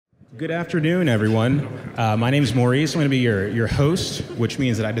Good afternoon, everyone. My name is Maurice. I'm going to be your host, which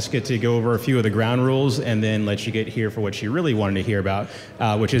means that I just get to go over a few of the ground rules and then let you get here for what you really wanted to hear about,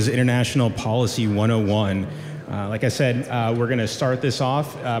 which is International Policy 101. Like I said, we're going to start this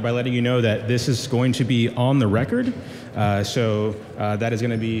off by letting you know that this is going to be on the record. So that is going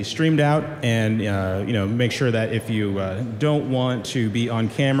to be streamed out, and make sure that if you don't want to be on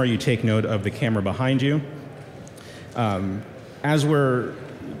camera, you take note of the camera behind you. As we're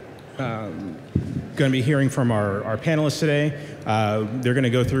going to be hearing from our panelists today, they're going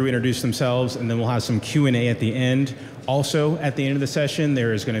to go through, introduce themselves, and then we'll have some Q&A at the end. Also, at the end of the session,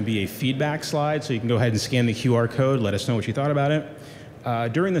 there is going to be a feedback slide, so you can go ahead and scan the QR code, let us know what you thought about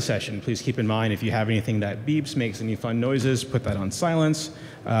it. During the session, please keep in mind if you have anything that beeps, makes any fun noises, put that on silence,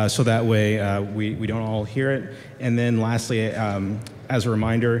 so that way we don't all hear it. And then lastly, as a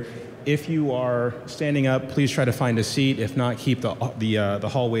reminder, if you are standing up, please try to find a seat. If not, keep the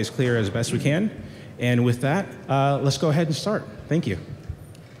hallways clear as best we can. And with that, let's go ahead and start. Thank you.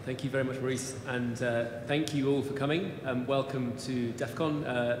 Thank you very much, Maurice, and thank you all for coming. Welcome to DEF CON.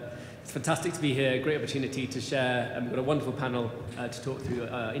 It's fantastic to be here, great opportunity to share. We've got a wonderful panel to talk through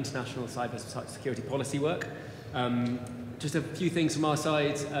international cyber security policy work. Just a few things from our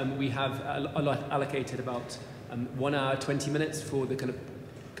side. We have allocated about 1 hour, 20 minutes for the kind of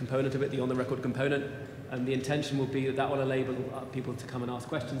component of it, the on-the-record component. And the intention will be that that will enable people to come and ask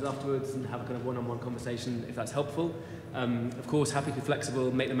questions afterwards and have a kind of one-on-one conversation if that's helpful. Of course, happy to be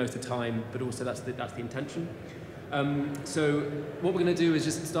flexible, make the most of time, but also that's the intention. So what we're going to do is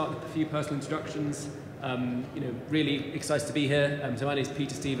just start with a few personal introductions. Really excited to be here. So my name is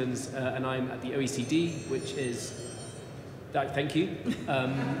Peter Stevens, and I'm at the OECD, which is thank you.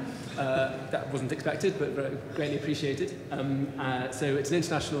 That wasn't expected, but very greatly appreciated. So it's an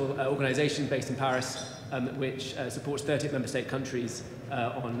international organization based in Paris, which supports 30 member state countries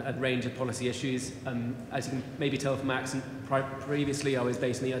on a range of policy issues. As you can maybe tell from my accent, previously I was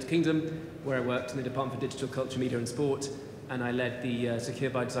based in the United Kingdom, where I worked in the Department for Digital Culture, Media and Sport, and I led the Secure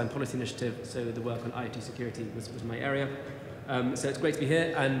by Design policy initiative, so the work on IoT security was my area. So it's great to be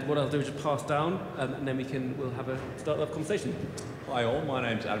here, and what I'll do is just pass down, and then we'll have a start-up conversation. Hi all, my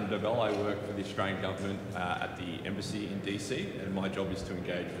name's Adam Dobell. I work for the Australian government at the embassy in DC, and my job is to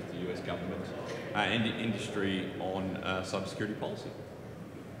engage with the US government and the industry on cybersecurity policy.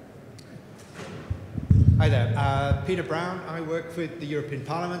 Hi there, Peter Brown. I work for the European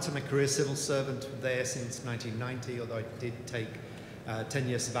Parliament. I'm a career civil servant there since 1990, although I did take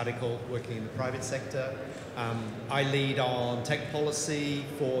 10-year sabbatical working in the private sector. I lead on tech policy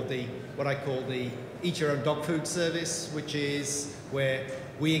for what I call the Eat Your Own Dog Food service, which is where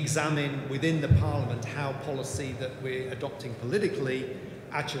we examine within the Parliament how policy that we're adopting politically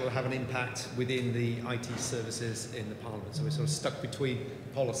actually will have an impact within the IT services in the Parliament. So we're sort of stuck between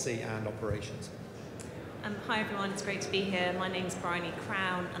policy and operations. Hi everyone, it's great to be here. My name's Bryony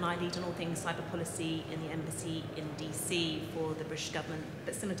Crown, and I lead on all things cyber policy in the embassy in DC for the British government.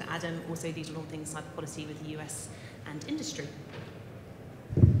 But similar to Adam, also lead on all things cyber policy with the US and industry.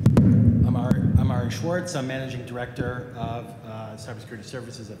 I'm Ari Schwartz. I'm managing director of cybersecurity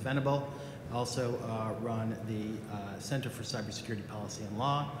services at Venable. I also run the Center for Cybersecurity Policy and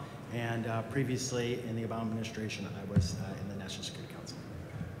Law, and previously in the Obama administration, I was in the National Security Council.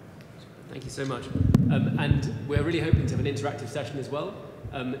 Thank you so much. And we're really hoping to have an interactive session as well.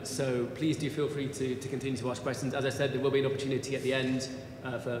 So please do feel free to continue to ask questions. As I said, there will be an opportunity at the end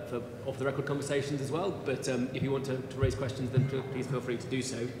for off-the-record conversations as well. But if you want to raise questions, then please feel free to do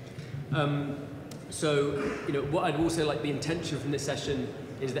so. What I'd also like the intention from this session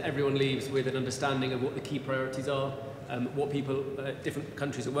is that everyone leaves with an understanding of what the key priorities are, what people, different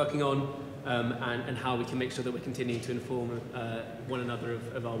countries are working on, and how we can make sure that we're continuing to inform one another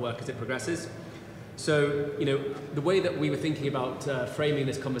of our work as it progresses. So, the way that we were thinking about framing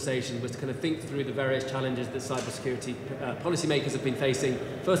this conversation was to kind of think through the various challenges that cybersecurity policymakers have been facing.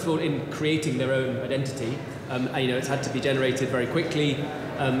 First of all, in creating their own identity, it's had to be generated very quickly,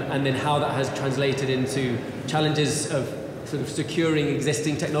 and then how that has translated into challenges of sort of securing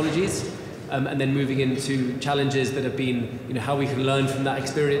existing technologies, and then moving into challenges that have been, how we can learn from that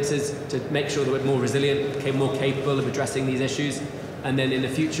experiences to make sure that we're more resilient, became more capable of addressing these issues. And then in the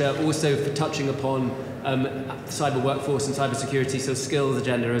future, also for touching upon cyber workforce and cyber security, so skills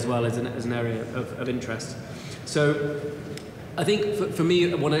agenda as well as an area of interest. So I think for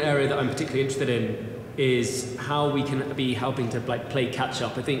me, one area that I'm particularly interested in is how we can be helping to play catch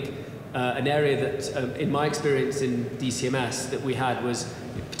up. I think an area that, in my experience in DCMS, that we had was,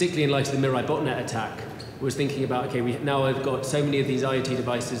 particularly in light of the Mirai botnet attack, was thinking about, okay, we now have got so many of these IoT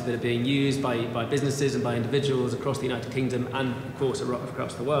devices that are being used by businesses and by individuals across the United Kingdom and, of course,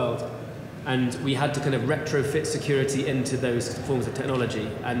 across the world. And we had to kind of retrofit security into those forms of technology.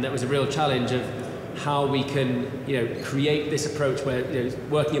 And that was a real challenge of how we can, create this approach where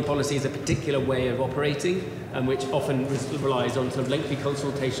working in policy is a particular way of operating, and which often relies on sort of lengthy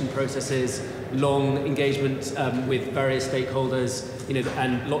consultation processes, long engagement with various stakeholders,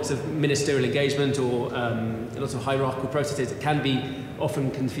 and lots of ministerial engagement or lots of hierarchical processes. It can be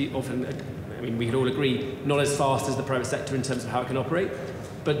often, I mean, we can all agree, not as fast as the private sector in terms of how it can operate.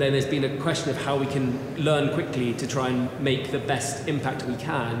 But then there's been a question of how we can learn quickly to try and make the best impact we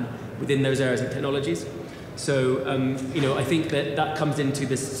can within those areas of technologies. So, I think that comes into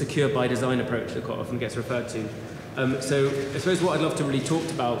this secure by design approach that quite often gets referred to. So I suppose what I'd love to really talk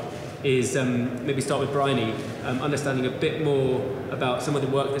about is maybe start with Bryony, understanding a bit more about some of the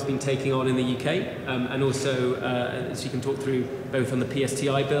work that's been taking on in the UK, and also so you can talk through both on the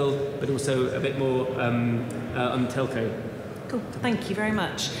PSTI bill, but also a bit more on telco. Cool, thank you very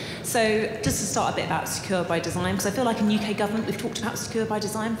much. So just to start a bit about secure by design, because I feel like in UK government we've talked about secure by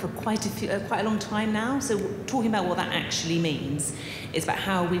design for quite a long time now. So talking about what that actually means is about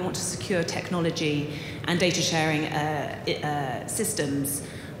how we want to secure technology and data sharing systems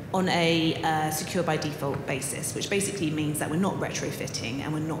on a secure by default basis, which basically means that we're not retrofitting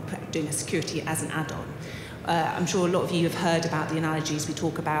and we're not doing a security as an add-on. I'm sure a lot of you have heard about the analogies. We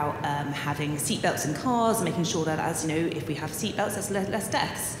talk about having seatbelts in cars and making sure that, as you know, if we have seatbelts, there's less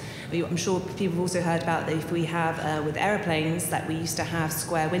deaths. I'm sure people have also heard about that if we have, with aeroplanes, that we used to have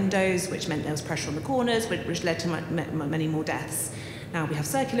square windows, which meant there was pressure on the corners, which led to many more deaths. Now we have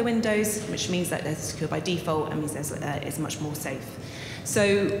circular windows, which means that they're secure by default and means it's much more safe.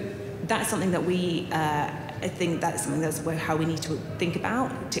 So that's something that I think that's something that's how we need to think about,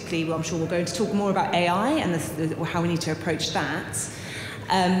 particularly, well, I'm sure we're going to talk more about AI and how we need to approach that.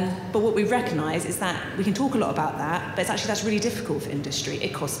 But what we recognise is that we can talk a lot about that, but that's really difficult for industry.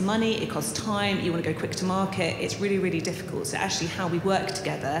 It costs money, it costs time, you want to go quick to market, it's really, really difficult. So actually how we work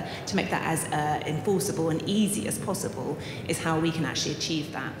together to make that as enforceable and easy as possible is how we can actually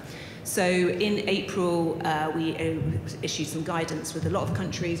achieve that. So in April, we issued some guidance with a lot of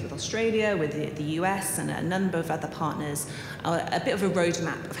countries, with Australia, with the US, and a number of other partners, a bit of a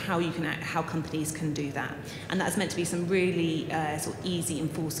roadmap of how companies can do that. And that's meant to be some really sort of easy,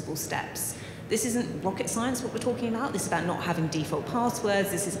 enforceable steps. This isn't rocket science, what we're talking about. This is about not having default passwords.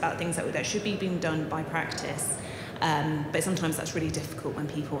 This is about things that should be being done by practice. But sometimes that's really difficult when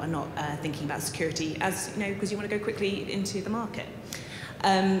people are not thinking about security, as you know, because you want to go quickly into the market.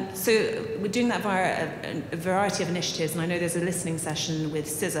 So we're doing that via a variety of initiatives, and I know there's a listening session with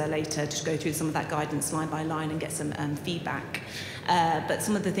CISA later to go through some of that guidance line by line and get some feedback. But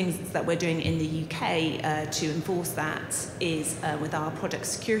some of the things that we're doing in the UK to enforce that is with our Product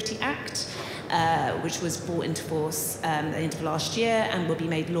Security Act, which was brought into force at the end of last year and will be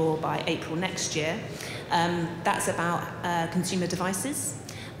made law by April next year. That's about consumer devices.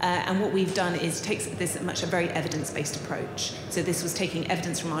 And what we've done is takes this a very evidence-based approach. So this was taking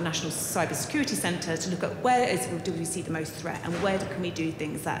evidence from our National Cybersecurity Centre to look at where do we see the most threat and where can we do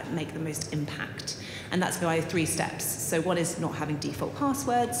things that make the most impact. And that's by 3 steps. So one is not having default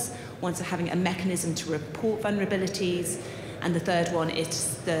passwords, one's having a mechanism to report vulnerabilities, and the third one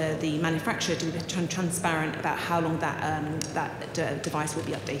is the manufacturer to be transparent about how long that device will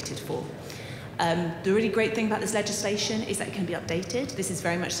be updated for. The really great thing about this legislation is that it can be updated. This is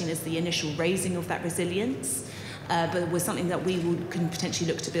very much seen as the initial raising of that resilience, but was something that we can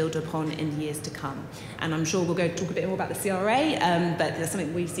potentially look to build upon in the years to come. And I'm sure we'll go talk a bit more about the CRA, but there's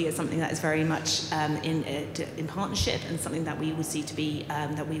something we see as something that is very much in partnership and something that we will see to be,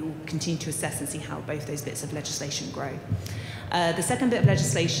 that we will continue to assess and see how both those bits of legislation grow. The second bit of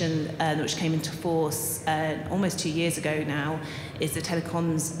legislation which came into force almost 2 years ago now is the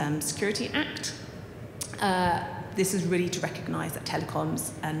Telecoms Security Act. This is really to recognise that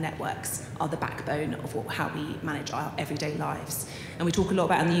telecoms and networks are the backbone of how we manage our everyday lives. And we talk a lot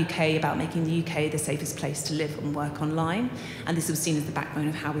about in the UK about making the UK the safest place to live and work online. And this was seen as the backbone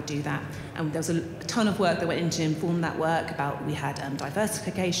of how we do that. And there was a ton of work that went into inform that work about, we had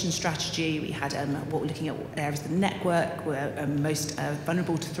diversification strategy, we had what we're looking at areas of the network were most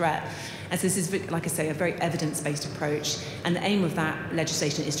vulnerable to threat. And so this is, like I say, a very evidence-based approach. And the aim of that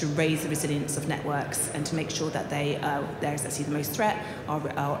legislation is to raise the resilience of networks and to make sure that they, areas that see the most threat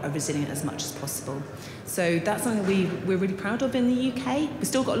are resilient as much as possible. So that's something that we're really proud of in the UK. We've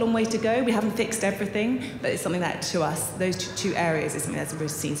still got a long way to go. We haven't fixed everything, but it's something that, to us, those two areas is something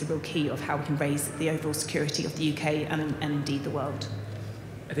that's seen as a real key of how we can raise the overall security of the UK and indeed the world.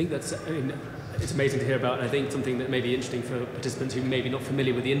 I think that's, it's amazing to hear about. And I think something that may be interesting for participants who may be not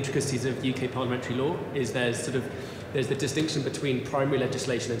familiar with the intricacies of UK parliamentary law is there's the distinction between primary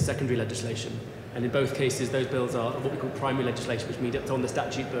legislation and secondary legislation. And in both cases, those bills are what we call primary legislation, which means it's on the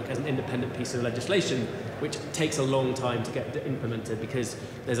statute book as an independent piece of legislation, which takes a long time to get implemented because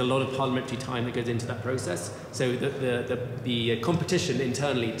there's a lot of parliamentary time that goes into that process. So the competition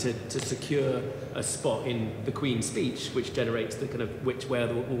internally to secure a spot in the Queen's speech, which generates the kind of where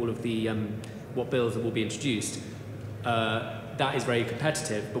all of the what bills will be introduced, that is very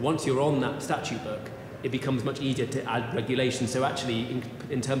competitive. But once you're on that statute book, it becomes much easier to add regulation. So actually,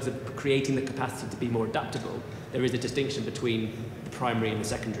 in terms of creating the capacity to be more adaptable, there is a distinction between the primary and the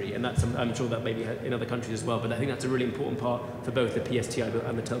secondary. And that's, I'm sure that may be in other countries as well, but I think that's a really important part for both the PSTI bill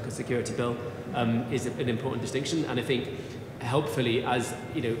and the Telco Security Bill, is an important distinction. And I think, helpfully, as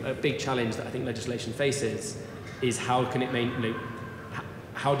a big challenge that I think legislation faces is how can it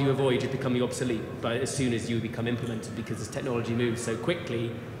how do you avoid it becoming obsolete as soon as you become implemented, because as technology moves so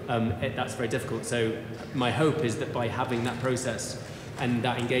quickly, that's very difficult. So my hope is that by having that process and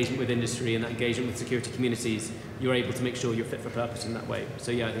that engagement with industry and that engagement with security communities, you're able to make sure you're fit for purpose in that way.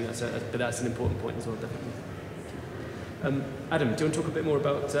 So yeah, I think that's an important point as well, definitely. Adam, do you want to talk a bit more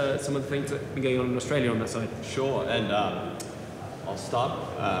about some of the things that have been going on in Australia on that side? Sure, and I'll start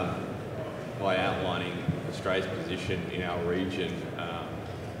by outlining Australia's position in our region.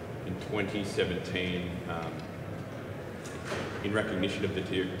 In 2017, in recognition of the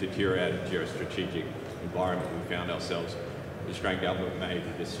deteriorated geostrategic environment we found ourselves, the Australian government made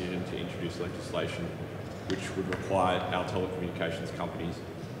the decision to introduce legislation which would require our telecommunications companies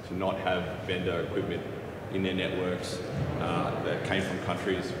to not have vendor equipment in their networks that came from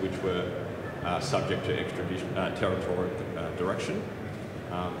countries which were subject to extraterritorial direction.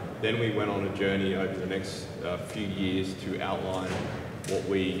 Then we went on a journey over the next few years to outline what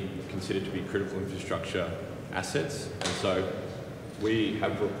we consider to be critical infrastructure assets. And so we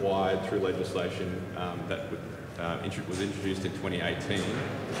have required, through legislation that was introduced in 2018,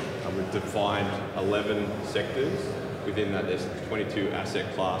 we've defined 11 sectors. Within that, there's 22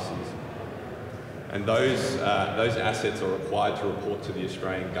 asset classes. And those assets are required to report to the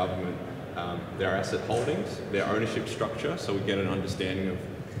Australian government their asset holdings, their ownership structure, so we get an understanding of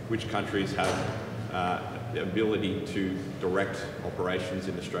which countries have the ability to direct operations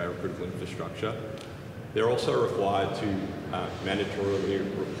in Australia critical infrastructure. They're also required to mandatorily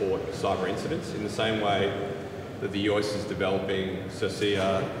report cyber incidents in the same way that the US is developing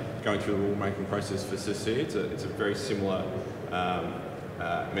CERCIA, going through the rulemaking process for CERCIA. It's a very similar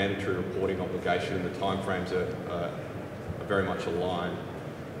mandatory reporting obligation, and the timeframes are very much aligned.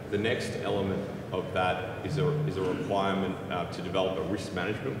 The next element of that is a requirement to develop a risk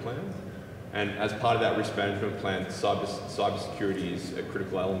management plan. And as part of that risk management plan, cybersecurity is a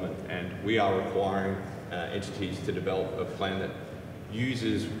critical element, and we are requiring entities to develop a plan that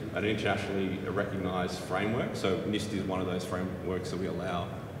uses an internationally recognised framework. So NIST is one of those frameworks that we allow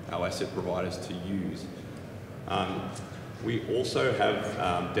our asset providers to use. We also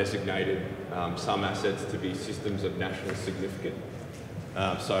have designated some assets to be systems of national significance.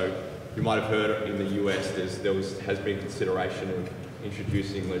 So you might have heard in the US has been consideration of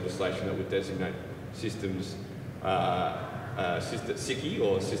introducing legislation that would designate systems, SICI,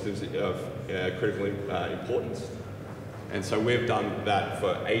 or systems of critical importance. And so we've done that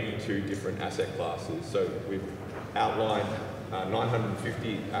for 82 different asset classes. So we've outlined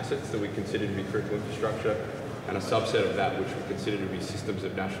 950 assets that we consider to be critical infrastructure, and a subset of that which we consider to be systems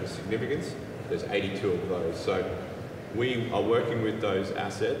of national significance. There's 82 of those. So we are working with those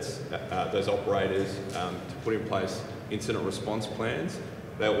assets, those operators, to put in place incident response plans.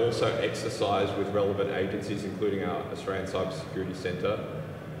 They'll also exercise with relevant agencies, including our Australian Cybersecurity Centre.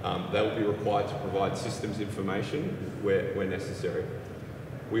 They will be required to provide systems information where necessary.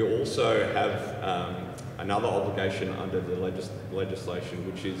 We also have another obligation under the legislation,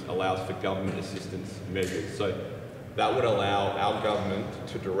 which allows for government assistance measures. So that would allow our government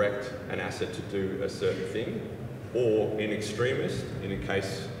to direct an asset to do a certain thing, or in extremis, in a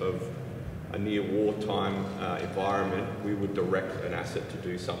case of a near wartime environment, we would direct an asset to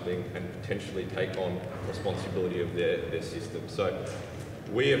do something and potentially take on responsibility of their system. So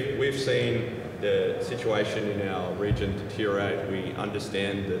we've seen the situation in our region deteriorate. We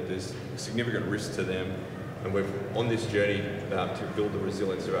understand that there's significant risk to them, and we're on this journey to build the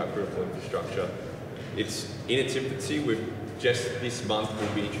resilience of our critical infrastructure. It's in its infancy. We've just this month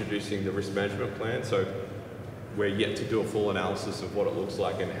we'll be introducing the risk management plan. So we're yet to do a full analysis of what it looks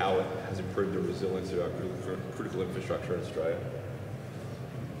like and how it has improved the resilience of our critical infrastructure in Australia.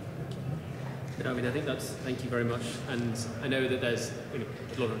 I mean, I think thank you very much. And I know that there's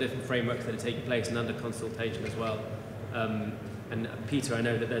a lot of different frameworks that are taking place and under consultation as well. And Peter, I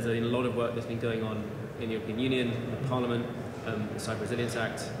know that there's a lot of work that's been going on in the European Union, in the Parliament, the Cyber Resilience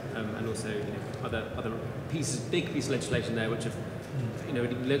Act, and also other big pieces of legislation there, which have,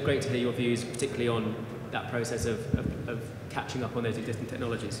 it'd look great to hear your views, particularly on that process of catching up on those existing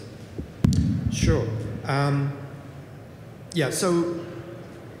technologies. Sure. So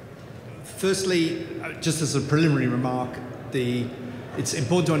firstly, just as a preliminary remark, it's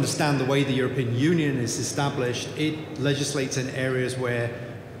important to understand the way the European Union is established. It legislates in areas where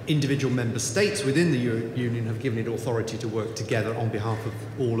individual member states within the Union have given it authority to work together on behalf of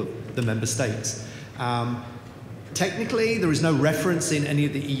all of the member states. Technically, there is no reference in any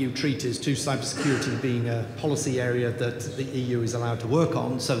of the EU treaties to cybersecurity being a policy area that the EU is allowed to work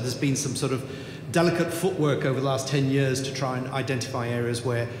on, so there's been some sort of delicate footwork over the last 10 years to try and identify areas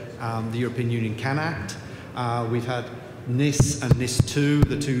where the European Union can act. We've had NIS and NIS2,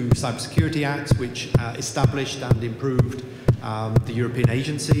 the two cybersecurity acts, which established and improved the European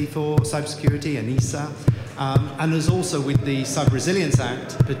Agency for Cybersecurity, and ETSI. And there's also, with the Cyber Resilience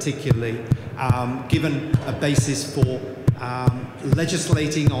Act particularly, given a basis for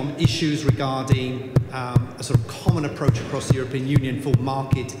legislating on issues regarding a sort of common approach across the European Union for the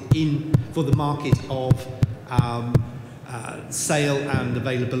market of sale and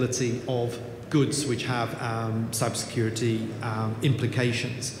availability of goods which have cybersecurity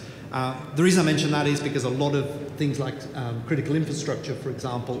implications. The reason I mention that is because a lot of things like critical infrastructure, for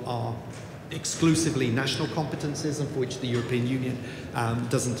example, are exclusively national competences, and for which the European Union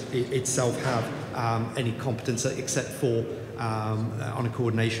doesn't itself have any competence except for on a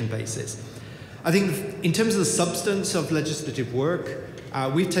coordination basis. I think in terms of the substance of legislative work,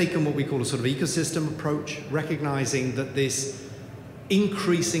 we've taken what we call a sort of ecosystem approach, recognizing that this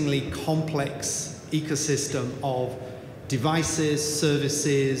increasingly complex ecosystem of devices,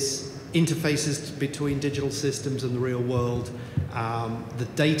 services, interfaces between digital systems and the real world, the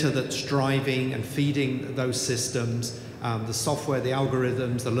data that's driving and feeding those systems, the software, the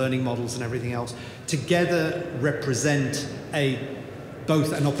algorithms, the learning models and everything else, together represent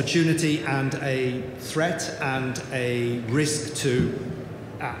both an opportunity and a threat and a risk to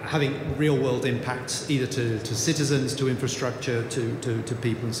having real-world impacts, either to citizens, to infrastructure, to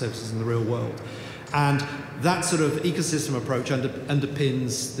people and services in the real world. And that sort of ecosystem approach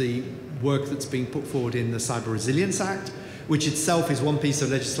underpins the work that's being put forward in the Cyber Resilience Act, which itself is one piece of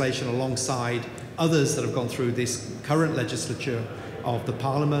legislation alongside others that have gone through this current legislature of the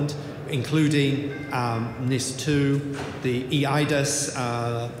Parliament, including NIS2, the EIDAS,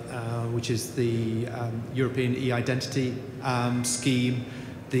 which is the European e-identity scheme,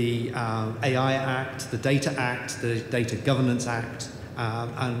 the AI Act, the Data Act, the Data Governance Act,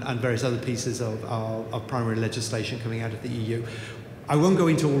 and various other pieces of primary legislation coming out of the EU. I won't go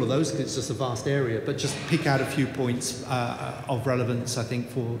into all of those because it's just a vast area, but just pick out a few points of relevance, I think,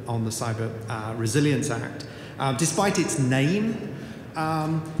 on the Cyber Resilience Act. Despite its name,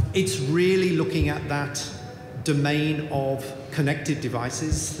 it's really looking at that domain of connected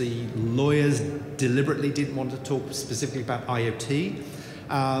devices. The lawyers deliberately didn't want to talk specifically about IoT,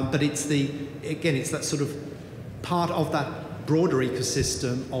 but it's that sort of part of that broader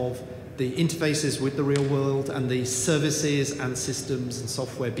ecosystem of the interfaces with the real world and the services and systems and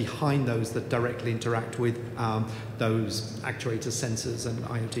software behind those that directly interact with those actuators, sensors, and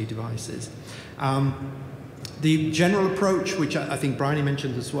IoT devices. The general approach, which I think Bryony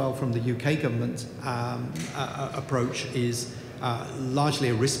mentioned as well from the UK government approach, is largely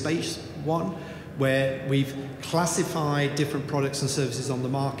a risk-based one, where we've classified different products and services on the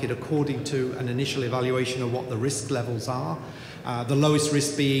market according to an initial evaluation of what the risk levels are. The lowest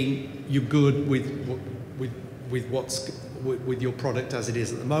risk being you're good with your product as it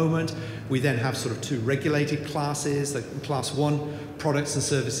is at the moment. We then have sort of two regulated classes, the class 1 products and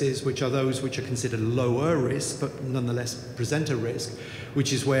services, which are those which are considered lower risk but nonetheless present a risk,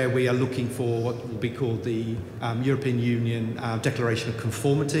 which is where we are looking for what will be called the European Union Declaration of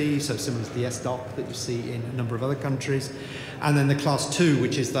Conformity, so similar to the SDOC that you see in a number of other countries. And then the class 2,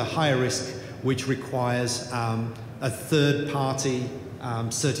 which is the higher risk, which requires a third-party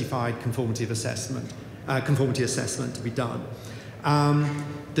certified conformity assessment to be done.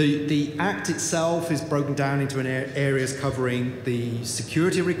 The Act itself is broken down into areas covering the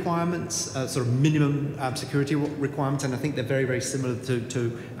security requirements, sort of minimum security requirements, and I think they're very, very similar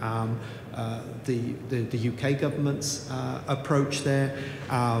to the UK government's approach there,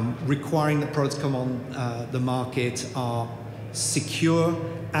 requiring that products come on the market are secure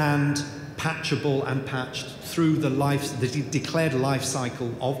and patchable and patched through the declared life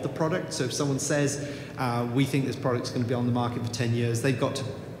cycle of the product. So if someone says, we think this product's going to be on the market for 10 years, they've got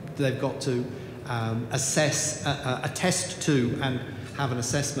to assess, attest to, and have an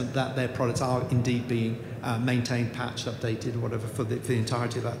assessment that their products are indeed being maintained, patched, updated, whatever, for the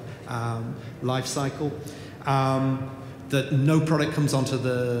entirety of that life cycle. That no product comes onto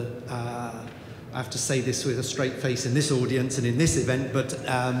the, I have to say this with a straight face in this audience and in this event, but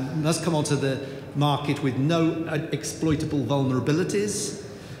must come onto the market with no exploitable vulnerabilities.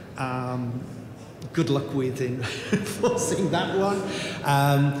 Good luck with enforcing that one.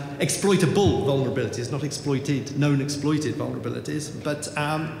 Exploitable vulnerabilities, not exploited, known exploited vulnerabilities. But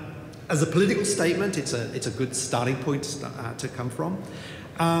as a political statement, it's a good starting point to come from.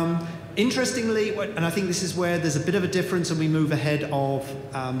 Interestingly, and I think this is where there's a bit of a difference and we move ahead of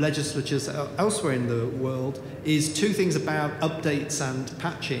legislatures elsewhere in the world, is two things about updates and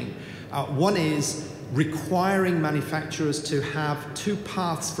patching. One is requiring manufacturers to have two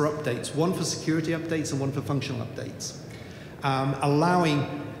paths for updates, one for security updates and one for functional updates.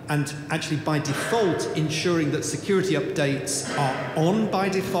 Allowing, and actually by default, ensuring that security updates are on by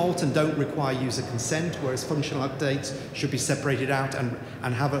default and don't require user consent, whereas functional updates should be separated out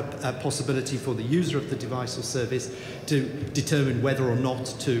and have a possibility for the user of the device or service to determine whether or not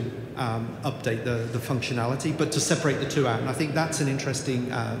to update the functionality, but to separate the two out. And I think that's an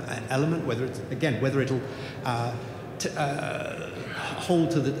interesting element, whether it'll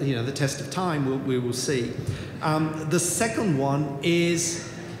hold to the test of time, we will see. The second one is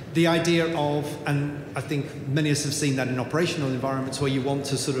the idea of, and I think many of us have seen that in operational environments where you want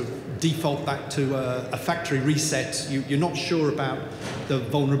to sort of default back to a factory reset. You're not sure about the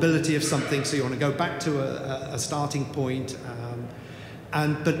vulnerability of something, so you want to go back to a starting point,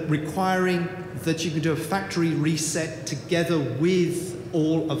 but requiring that you can do a factory reset together with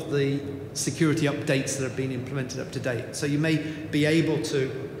all of the security updates that have been implemented up to date. So you may be able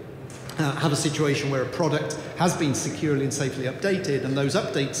to have a situation where a product has been securely and safely updated, and those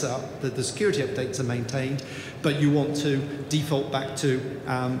updates are, the security updates are maintained, but you want to default back to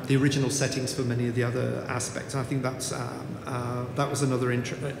the original settings for many of the other aspects. And I think that was another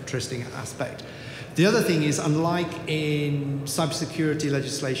interesting aspect. The other thing is, unlike in cybersecurity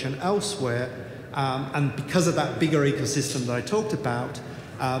legislation elsewhere, and because of that bigger ecosystem that I talked about,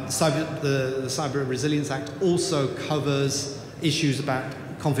 the Cyber Resilience Act also covers issues about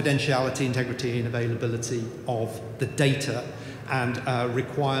confidentiality, integrity, and availability of the data, and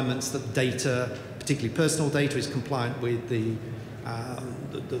requirements that data, particularly personal data, is compliant with the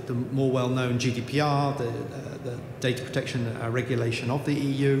more well-known GDPR, the data protection regulation of the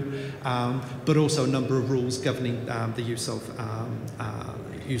EU, but also a number of rules governing the use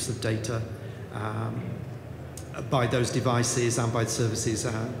of data by those devices and by the services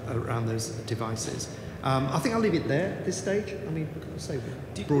around those devices. I think I'll leave it there at this stage. I mean, say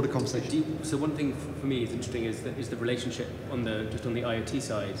broader conversation. So one thing for me is interesting is the relationship just on the IoT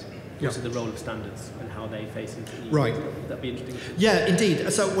side, also the role of standards and how they face into the EU. Right. Would that be interesting? Yeah,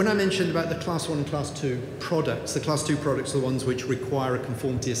 indeed. So when I mentioned about the Class 1 and Class 2 products, the Class 2 products are the ones which require a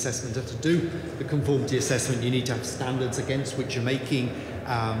conformity assessment. And to do the conformity assessment, you need to have standards against which you're making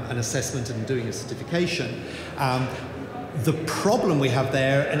an assessment and doing a certification. The problem we have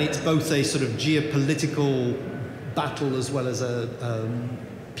there, and it's both a sort of geopolitical battle as well as a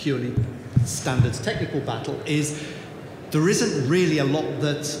purely standards technical battle, is there isn't really a lot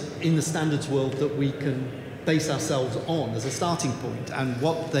that in the standards world that we can base ourselves on as a starting point. And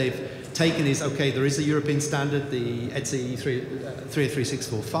what they've taken is, okay, there is a European standard, the ETSI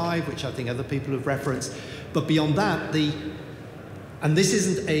 33645, which I think other people have referenced, but beyond that, and this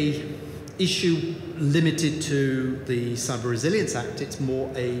isn't a issue limited to the Cyber Resilience Act, it's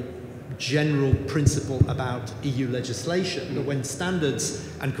more a general principle about EU legislation, that when standards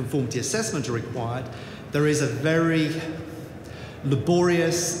and conformity assessment are required, there is a very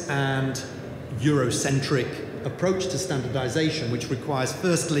laborious and Eurocentric approach to standardization, which requires,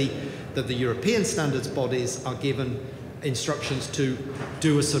 firstly, that the European standards bodies are given instructions to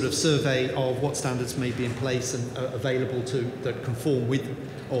do a sort of survey of what standards may be in place and available that conform with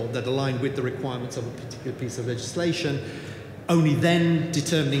or that align with the requirements of a particular piece of legislation, only then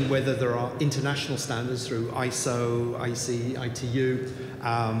determining whether there are international standards through ISO, IC, ITU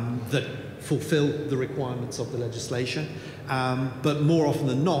that fulfill the requirements of the legislation. But more often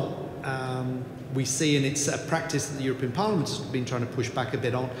than not, we see, and it's a practice that the European Parliament has been trying to push back a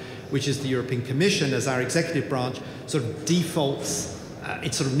bit on, which is the European Commission, as our executive branch, sort of defaults,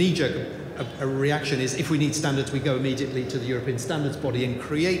 its sort of knee-jerk a reaction is, if we need standards, we go immediately to the European standards body and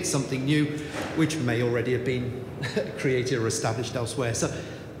create something new, which may already have been created or established elsewhere. So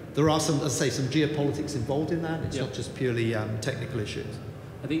there are some, as I say, some geopolitics involved in that. It's Yep. not just purely technical issues.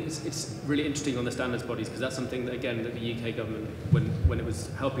 I think it's really interesting on the standards bodies because that's something that, again, that the UK government, when it was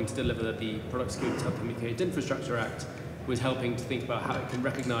helping to deliver the Product Security Telecommunications Infrastructure Act, was helping to think about how it can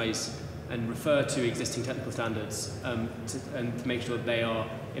recognise and refer to existing technical standards and to make sure that they are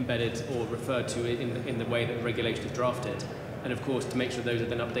embedded or referred to in the way that the regulation is drafted. And of course, to make sure those are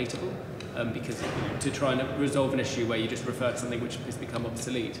then updatable, because to try and resolve an issue where you just refer to something which has become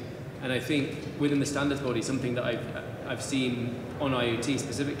obsolete. And I think within the standards body, something that I've seen on IoT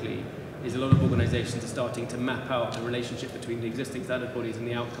specifically is a lot of organisations are starting to map out the relationship between the existing standard bodies and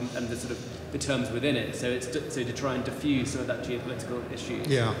the outcome and the sort of the terms within it. So it's to try and diffuse some of that geopolitical issues,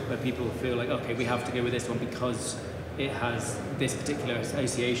 where people feel like, okay, we have to go with this one because it has this particular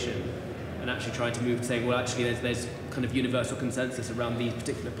association, and actually trying to move to saying, well, actually, there's kind of universal consensus around these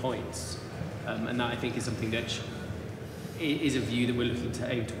particular points, and that I think is something that is a view that we're looking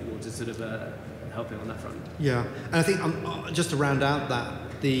to aim towards, as sort of helping on that front. Yeah, and I think just to round out that,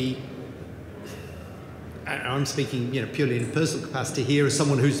 I'm speaking purely in personal capacity here as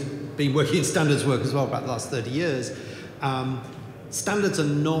someone who's been working in standards work as well about the last 30 years. Standards are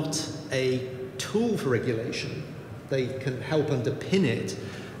not a tool for regulation. They can help underpin it,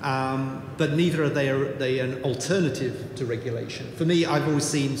 but neither are they an alternative to regulation. For me, I've always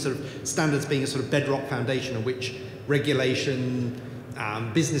seen sort of standards being a sort of bedrock foundation on which regulation,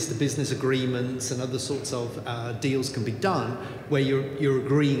 business-to-business agreements and other sorts of deals can be done, where you're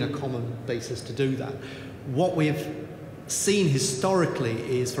agreeing a common basis to do that. What we've seen historically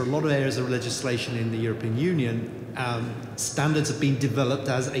is, for a lot of areas of legislation in the European Union, standards have been developed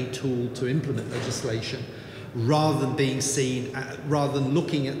as a tool to implement legislation, rather than being seen, rather than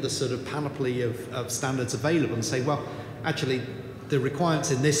looking at the sort of panoply of standards available and say, well, actually, the requirements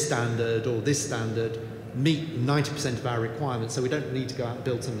in this standard or this standard meet 90% of our requirements, so we don't need to go out and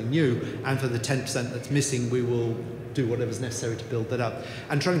build something new, and for the 10% that's missing, we will do whatever's necessary to build that up.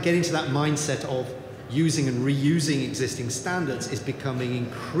 And trying to get into that mindset of using and reusing existing standards is becoming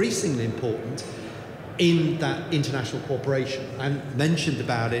increasingly important in that international cooperation. I mentioned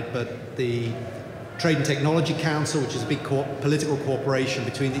about it, but the Trade and Technology Council, which is a big political cooperation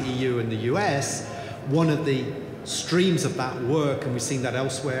between the EU and the US, one of the streams of that work, and we've seen that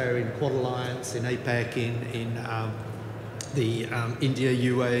elsewhere in Quad Alliance, in APEC, in the India,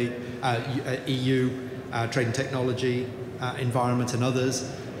 EU, Trade and Technology environment and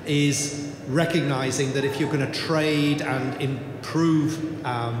others, is recognizing that if you're going to trade and improve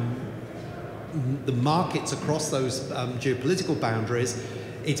the markets across those geopolitical boundaries,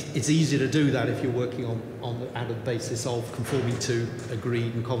 it's easier to do that if you're working on the added basis of conforming to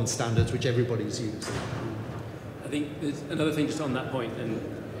agreed and common standards which everybody's used. I think there's another thing just on that point, and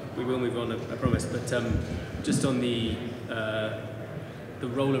we will move on, I promise, but just on the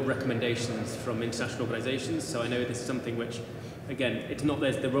role of recommendations from international organisations. So I know this is something which, again, it's not,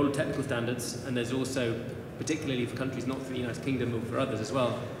 there's the role of technical standards, and there's also, particularly for countries not for the United Kingdom or for others as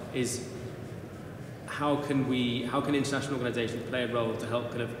well, is how can international organisations play a role to help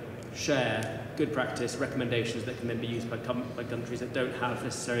kind of share good practice, recommendations that can then be used by countries that don't have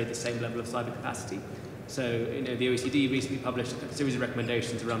necessarily the same level of cyber capacity. So, the OECD recently published a series of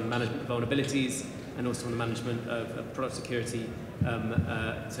recommendations around management of vulnerabilities and also on the management of product security.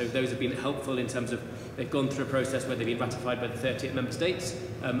 So those have been helpful in terms of they've gone through a process where they've been ratified by the 38 member states.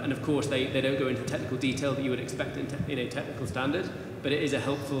 And of course, they don't go into the technical detail that you would expect in a technical standard, but it is a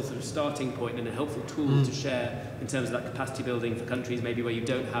helpful sort of starting point and a helpful tool to share in terms of that capacity building for countries maybe where you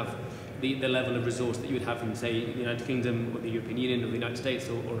don't have the level of resource that you would have in, say, the United Kingdom or the European Union or the United States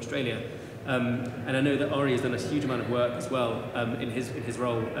or Australia. And I know that Ari has done a huge amount of work as well in his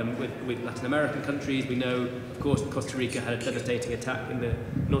role with Latin American countries. We know, of course, Costa Rica had a devastating attack in the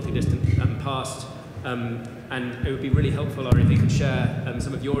not too distant past. And it would be really helpful, Ari, if you could share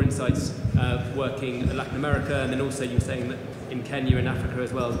some of your insights working in Latin America, and then also you were saying that in Kenya and Africa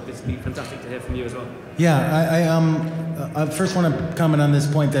as well. It'd be fantastic to hear from you as well. Yeah, I first want to comment on this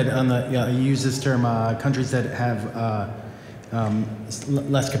point that you use this term, countries that have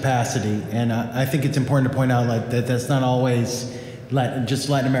less capacity, and I think it's important to point out that that's not always just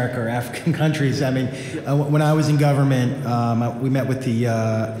Latin America or African countries. I mean, when I was in government, we met with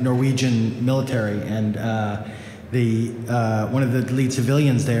the Norwegian military, and one of the lead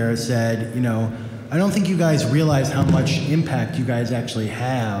civilians there said, I don't think you guys realize how much impact you guys actually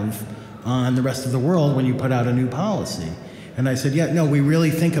have on the rest of the world when you put out a new policy. And I said, yeah, no, we really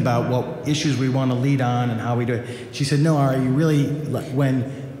think about what issues we want to lead on and how we do it. She said, no, Ari, you really,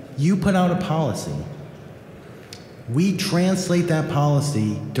 when you put out a policy, we translate that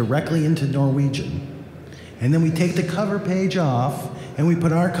policy directly into Norwegian. And then we take the cover page off and we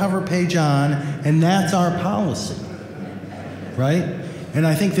put our cover page on, and that's our policy, right? And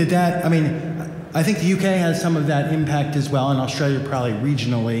I think I think the UK has some of that impact as well, and Australia probably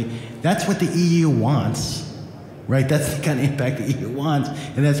regionally. That's what the EU wants, right? That's the kind of impact the EU wants,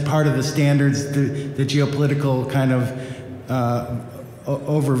 and that's part of the standards, the geopolitical kind of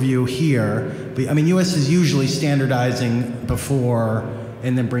overview here. But I mean, U.S. is usually standardizing before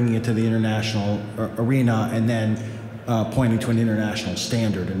and then bringing it to the international arena, and then pointing to an international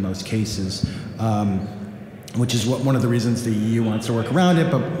standard in most cases, which is one of the reasons the EU wants to work around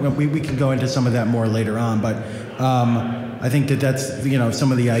it. But we can go into some of that more later on. But I think that's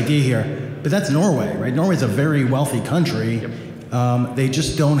some of the idea here. But that's Norway, right? Norway's a very wealthy country. Yep. They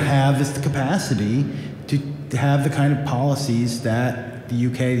just don't have this capacity to have the kind of policies that the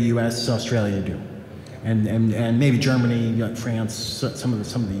UK, the US, Australia do, and maybe Germany, France, some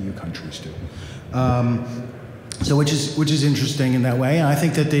of the EU countries do. So which is interesting in that way. And I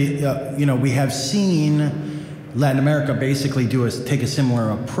think that we have seen Latin America basically take a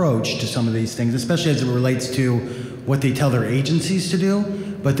similar approach to some of these things, especially as it relates to what they tell their agencies to do.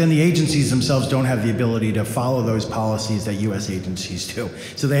 But then the agencies themselves don't have the ability to follow those policies that U.S. agencies do.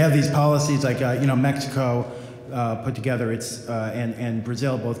 So they have these policies like, Mexico put together and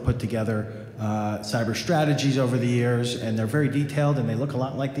Brazil both put together cyber strategies over the years, and they're very detailed, and they look a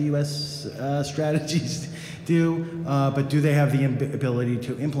lot like the U.S. Strategies do, but do they have the ability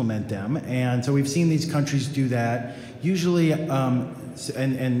to implement them? And so we've seen these countries do that. Usually,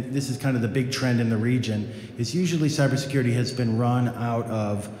 and this is kind of the big trend in the region, is usually cybersecurity has been run out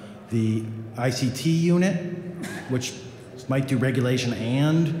of the ICT unit, which might do regulation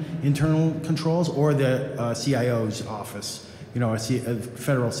and internal controls, or the CIO's office, a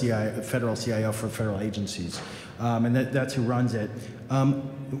federal CIO for federal agencies, and that's who runs it.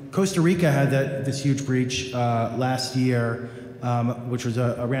 Costa Rica had this huge breach last year, which was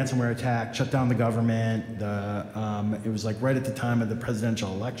a ransomware attack, shut down the government. It was like right at the time of the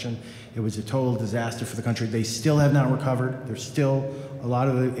presidential election. It was a total disaster for the country. They still have not recovered. A lot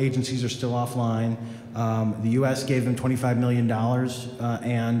of the agencies are still offline. The US gave them $25 million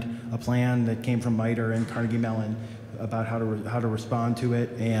and a plan that came from MITRE and Carnegie Mellon about how to respond to it.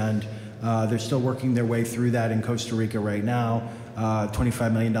 And they're still working their way through that in Costa Rica right now.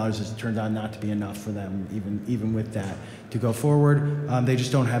 $25 million has turned out not to be enough for them, even with that, to go forward. They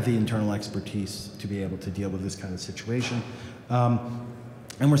just don't have the internal expertise to be able to deal with this kind of situation.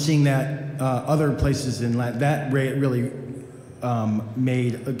 And we're seeing that other places in Latin, that really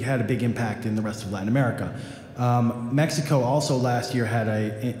had a big impact in the rest of Latin America. Mexico also last year had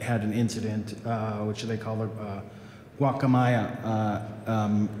an incident, which they call the Guacamaya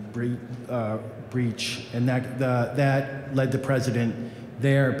breach, and that led the president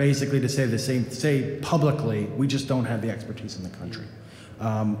there basically to say publicly, we just don't have the expertise in the country,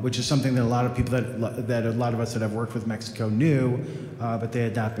 which is something that a lot of people that a lot of us that have worked with Mexico knew, but they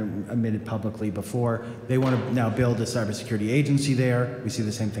had not been admitted publicly before. They want to now build a cybersecurity agency there. We see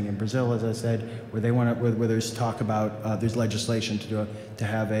the same thing in Brazil, as I said, where they want where there's talk about there's legislation to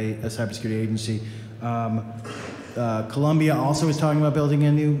have a cybersecurity agency. Colombia also is talking about building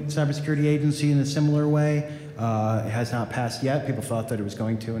a new cybersecurity agency in a similar way. It has not passed yet. People thought that it was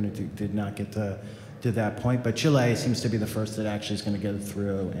going to, and it did not get to that point. But Chile seems to be the first that actually is going to get it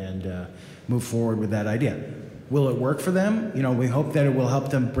through and move forward with that idea. Will it work for them? We hope that it will help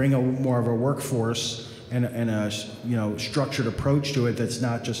them bring more of a workforce and a structured approach to it that's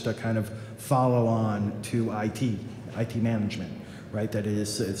not just a kind of follow-on to IT management. Right, that it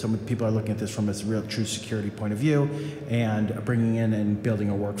is, some people are looking at this from a real true security point of view, and bringing in and building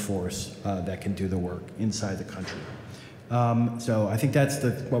a workforce that can do the work inside the country. So I think that's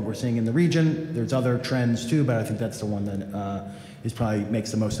what we're seeing in the region. There's other trends too, but I think that's the one that probably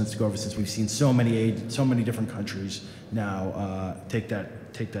makes the most sense to go over, since we've seen so many different countries now take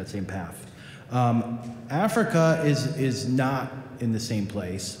that same path. Africa is not in the same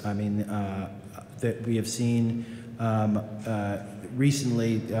place. I mean, that we have seen.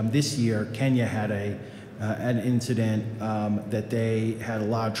 Recently, this year, Kenya had an incident that they had a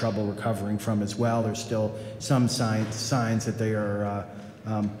lot of trouble recovering from as well. There's still some signs that they are.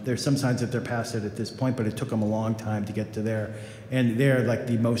 There's some signs that they're past it at this point, but it took them a long time to get to there, and they're like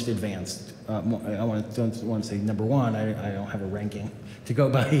the most advanced. I don't want to say number one. I don't have a ranking to go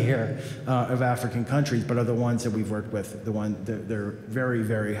by here of African countries, but are the ones that we've worked with. They're very,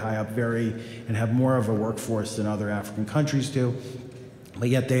 very high up, and have more of a workforce than other African countries do. But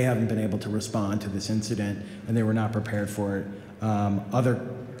yet they haven't been able to respond to this incident, and they were not prepared for it. Other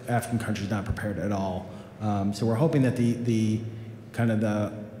African countries not prepared at all. So we're hoping that the kind of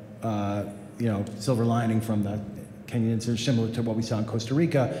the silver lining from the Kenyans are similar to what we saw in Costa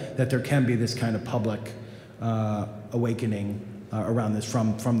Rica, that there can be this kind of public awakening around this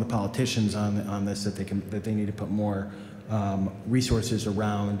from the politicians on this, that they need to put more resources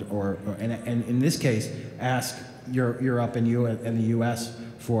around, and in this case, ask Europe and the U.S.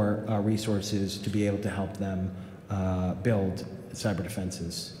 for resources to be able to help them build cyber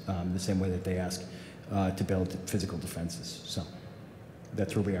defenses the same way that they ask to build physical defenses. So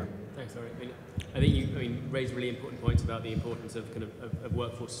that's where we are. Thanks, Larry. I think you raised really important points about the importance of of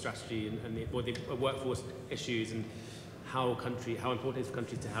workforce strategy and the workforce issues, and how important it is for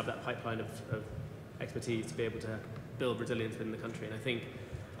countries to have that pipeline of expertise to be able to build resilience within the country. And I think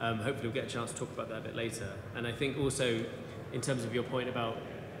hopefully we'll get a chance to talk about that a bit later. And I think also in terms of your point about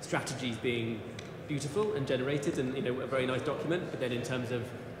strategies being beautiful and generated and a very nice document, but then in terms of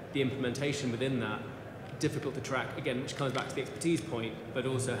the implementation within that, difficult to track, again, which comes back to the expertise point, but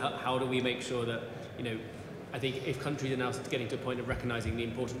also how do we make sure that, I think if countries are now getting to a point of recognizing the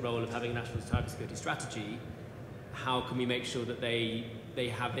important role of having a national cybersecurity strategy, how can we make sure that they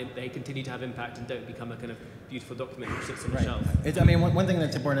continue to have impact and don't become a kind of beautiful document which sits on the shelf? One thing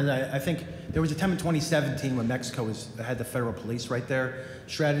that's important is I think there was a time in 2017 when Mexico had the federal police right there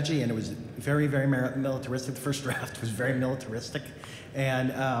strategy, and it was very, very militaristic. The first draft was very militaristic, and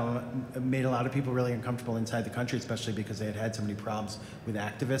it made a lot of people really uncomfortable inside the country, especially because they had so many problems with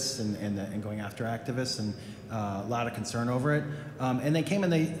activists and going after activists, and a lot of concern over it. And they came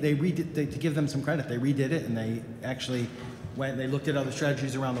and they redid, to give them some credit, they redid it, and they actually they looked at other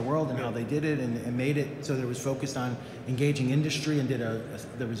strategies around the world and how they did it, and made it so that it was focused on engaging industry, and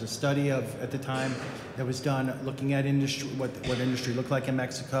there was a study at the time that was done looking at industry, what industry looked like in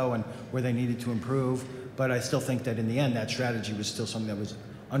Mexico and where they needed to improve. But I still think that in the end, that strategy was still something that was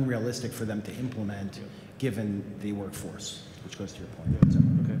unrealistic for them to implement, given the workforce, which goes to your point. Yeah.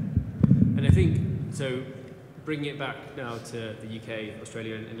 Okay. And I think, so bringing it back now to the UK,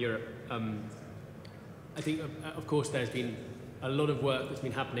 Australia, and Europe, I think, of course, there's been a lot of work that's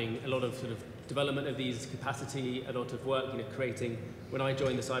been happening, a lot of sort of development of these capacity, a lot of work, creating. When I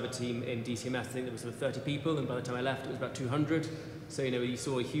joined the cyber team in DCMS, I think there was sort of 30 people, and by the time I left, it was about 200. So, you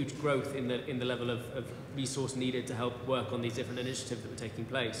saw a huge growth in the level of resource needed to help work on these different initiatives that were taking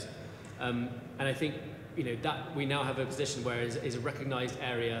place. And I think, that we now have a position where it is a recognized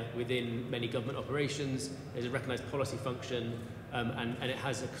area within many government operations, there's a recognized policy function, and it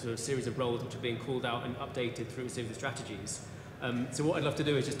has a sort of series of roles which are being called out and updated through a series of strategies. So what I'd love to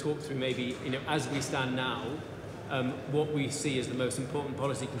do is just talk through maybe, as we stand now, what we see as the most important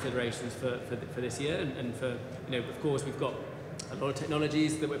policy considerations for this year, and for, of course, we've got a lot of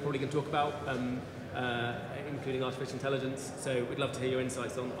technologies that we're probably going to talk about, including artificial intelligence. So we'd love to hear your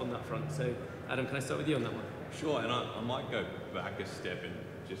insights on that front. So Adam, can I start with you on that one? Sure, and I might go back a step and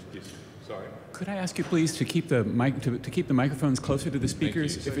just sorry. Could I ask you please to keep the microphones closer to the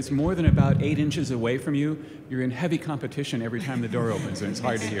speakers? If it's more than about 8 inches away from you, you're in heavy competition every time the door opens, and it's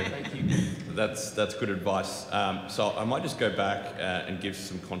hard to hear. Thank you. That's good advice. So I might just go back and give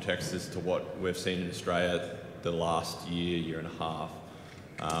some context as to what we've seen in Australia the last year and a half.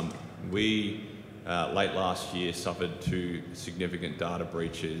 We late last year suffered 2 significant data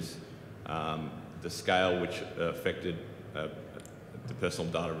breaches, the scale which affected the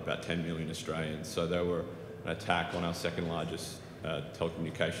personal data of about 10 million Australians. So they were an attack on our second largest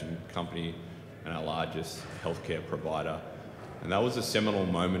telecommunication company and our largest healthcare provider. And that was a seminal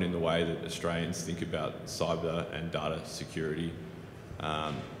moment in the way that Australians think about cyber and data security,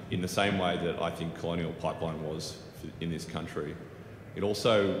 in the same way that I think Colonial Pipeline was in this country. It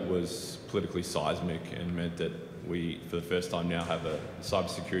also was politically seismic and meant that we, for the first time now, have a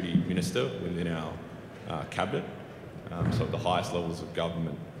cybersecurity minister within our cabinet, so at the highest levels of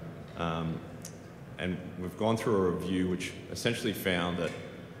government. And we've gone through a review which essentially found that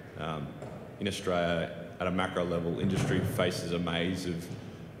in Australia, at a macro level, industry faces a maze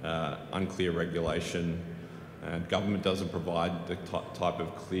of unclear regulation, and government doesn't provide the type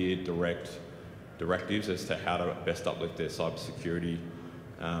of clear, direct directives as to how to best uplift their cybersecurity,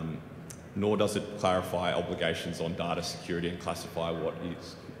 nor does it clarify obligations on data security and classify what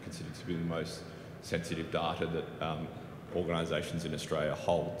is considered to be the most sensitive data that organisations in Australia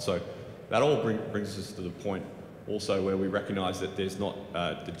hold. So that all brings us to the point also where we recognise that there's not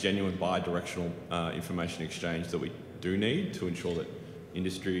the genuine bi-directional information exchange that we do need to ensure that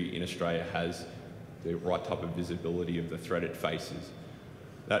industry in Australia has the right type of visibility of the threat it faces.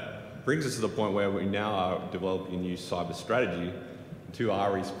 That brings us to the point where we now are developing a new cyber strategy. To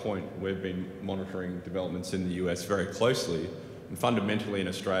Ari's point, we've been monitoring developments in the US very closely, and fundamentally in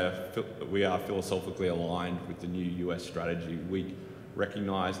Australia, we are philosophically aligned with the new US strategy. We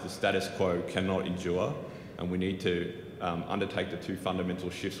recognise the status quo cannot endure, and we need to undertake the two fundamental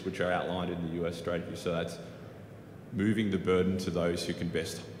shifts which are outlined in the US strategy. So that's moving the burden to those who can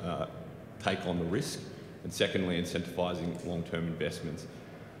best take on the risk, and secondly, incentivising long-term investments.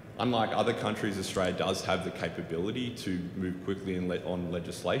 Unlike other countries, Australia does have the capability to move quickly on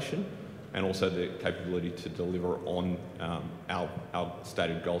legislation, and also the capability to deliver on our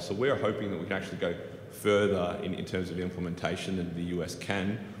stated goals. So we're hoping that we can actually go further in terms of implementation than the US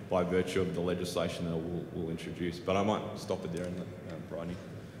can by virtue of the legislation that we'll introduce. But I might stop it there and let Bryony.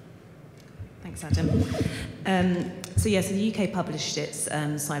 Thanks, Adam. So the UK published its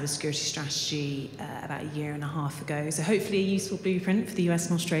cybersecurity strategy about a year and a half ago. So hopefully a useful blueprint for the US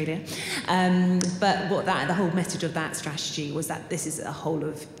and Australia. But the whole message of that strategy was that this is a whole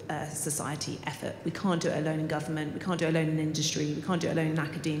of society effort. We can't do it alone in government. We can't do it alone in industry. We can't do it alone in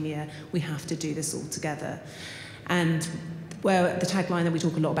academia. We have to do this all together. And where the tagline that we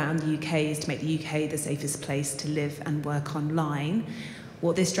talk a lot about in the UK is to make the UK the safest place to live and work online.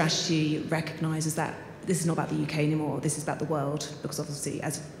 What this strategy recognises that this is not about the UK anymore, this is about the world, because obviously,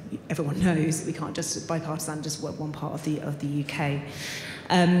 as everyone knows, we can't just bipartisan just work one part of the UK.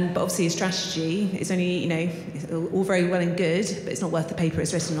 But obviously a strategy is only, it's all very well and good, but it's not worth the paper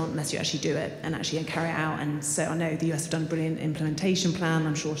it's written on unless you actually do it and actually carry it out. And so I know the US have done a brilliant implementation plan,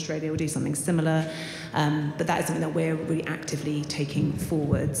 I'm sure Australia will do something similar, but that is something that we're really actively taking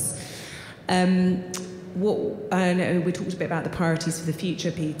forwards. I know we talked a bit about the priorities for the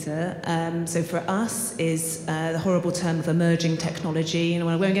future, Peter. So for us is the horrible term of emerging technology. And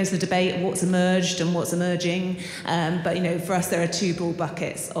I won't go into the debate of what's emerged and what's emerging. But for us there are two broad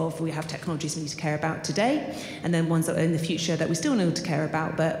buckets of we have technologies we need to care about today, and then ones that are in the future that we still need to care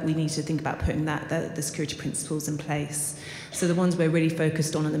about, but we need to think about putting the security principles in place. So the ones we're really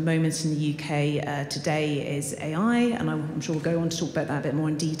focused on at the moment in the UK today is AI, and I'm sure we'll go on to talk about that a bit more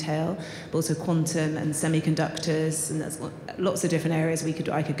in detail, but also quantum and semiconductors, and there's lots of different areas I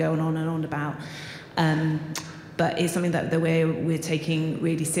could go on and on about. But it's something that we're taking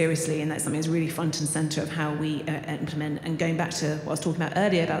really seriously, and that's something that's really front and centre of how we implement. And going back to what I was talking about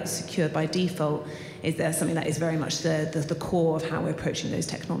earlier about secure by default, is there something that is very much the core of how we're approaching those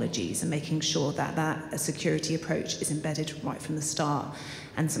technologies and making sure that security approach is embedded right from the start,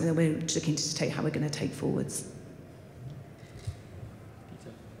 and something that we're looking to take how we're going to take forwards.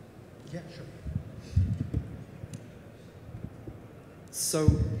 Yeah, sure. So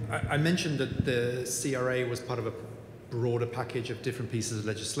I mentioned that the CRA was part of a broader package of different pieces of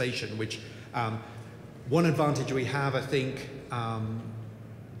legislation, which one advantage we have, I think,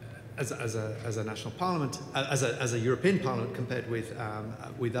 as a national parliament, as a European parliament compared with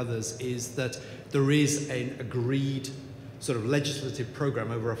others, is that there is an agreed sort of legislative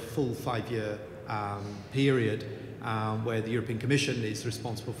program over a full 5-year period where the European Commission is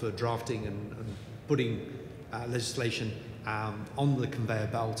responsible for drafting and putting legislation on the conveyor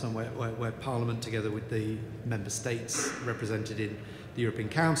belt, and where Parliament, together with the member states represented in the European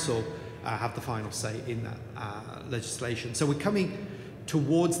Council, have the final say in that legislation. So we're coming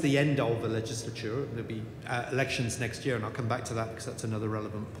towards the end of the legislature. There'll be elections next year, and I'll come back to that because that's another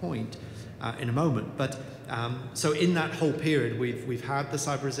relevant point in a moment. But so in that whole period, we've had the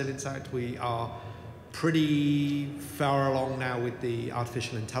Cyber Resilience Act. We are pretty far along now with the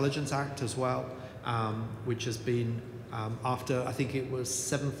Artificial Intelligence Act as well, which has been after, I think it was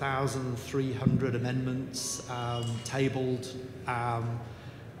 7,300 amendments tabled,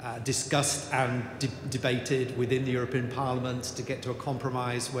 discussed and debated within the European Parliament to get to a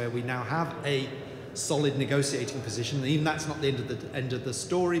compromise where we now have a solid negotiating position. And even that's not the end of the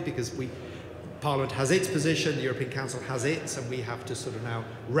story, because Parliament has its position, the European Council has its, and we have to sort of now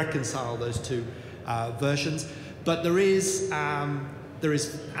reconcile those two versions. But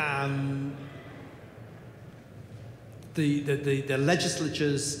the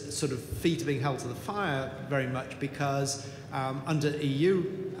legislature's sort of feet are being held to the fire very much because under EU,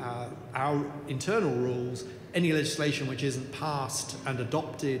 our internal rules, any legislation which isn't passed and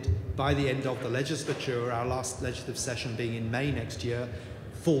adopted by the end of the legislature, our last legislative session being in May next year,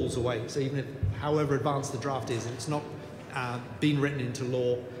 falls away. So even if, however advanced the draft is, and it's not been written into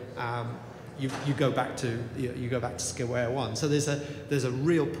law, you go back to square one. So there's a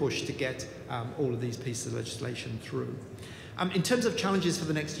real push to get all of these pieces of legislation through. In terms of challenges for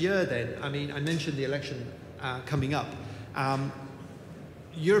the next year, then, I mean, I mentioned the election coming up.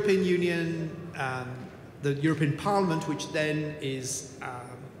 European Union, the European Parliament, which then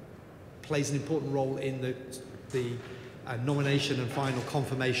plays an important role in the nomination and final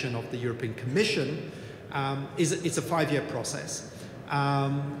confirmation of the European Commission, it's a 5-year process.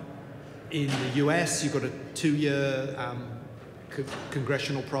 In the US, you've got a 2-year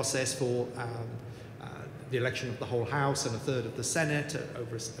congressional process for the election of the whole House and a third of the Senate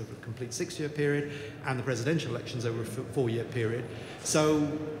over a complete 6-year period, and the presidential elections over a 4-year period. So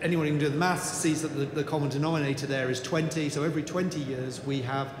anyone who can do the maths sees that the common denominator there is 20. So every 20 years we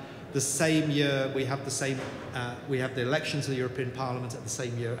have the same year, we have the elections of the European Parliament at the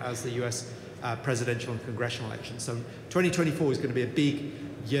same year as the US presidential and congressional elections. So 2024 is going to be a big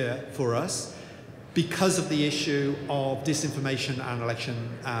year for us, because of the issue of disinformation and election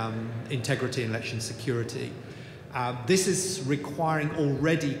integrity and election security. This is requiring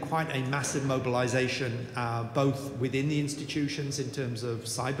already quite a massive mobilization, both within the institutions in terms of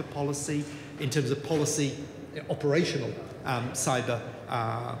cyber policy, in terms of policy, operational cyber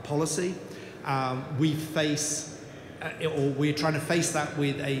policy. We're trying to face that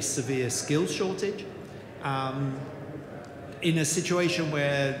with a severe skills shortage. In a situation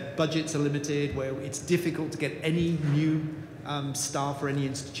where budgets are limited, where it's difficult to get any new staff for any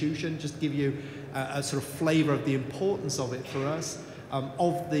institution, just to give you a sort of flavor of the importance of it for us,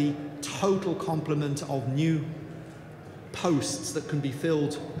 of the total complement of new posts that can be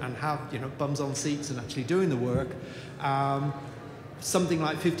filled and have, you know, bums on seats and actually doing the work, something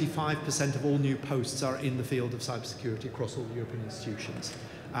like 55% of all new posts are in the field of cybersecurity across all the European institutions.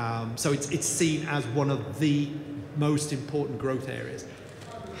 So it's seen as one of the most important growth areas.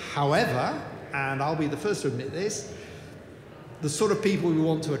 However, and I'll be the first to admit this, the sort of people we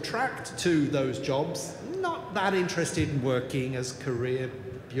want to attract to those jobs, not that interested in working as career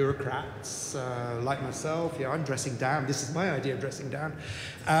bureaucrats like myself. Yeah, I'm dressing down. This is my idea of dressing down.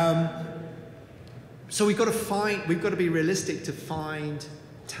 So we've got to be realistic to find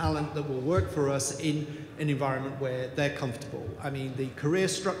talent that will work for us in an environment where they're comfortable. I mean, the career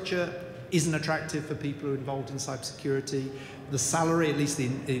structure isn't attractive for people who are involved in cybersecurity. The salary, at least the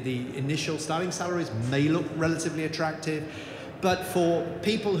initial starting salaries, may look relatively attractive. But for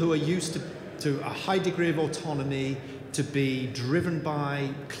people who are used to a high degree of autonomy, to be driven by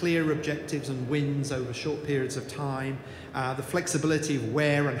clear objectives and wins over short periods of time, the flexibility of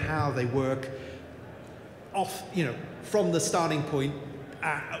where and how they work, from the starting point,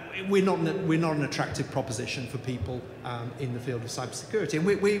 we're not an attractive proposition for people in the field of cybersecurity, and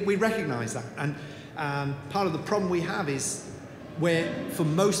we recognise that. And part of the problem we have is where, for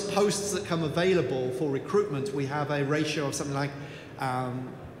most posts that come available for recruitment, we have a ratio of something like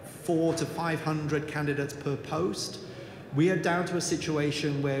 400 to 500 candidates per post. We are down to a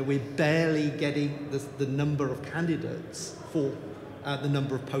situation where we're barely getting the number of candidates for the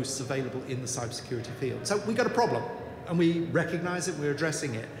number of posts available in the cybersecurity field. So we've got a problem, and we recognise it, we're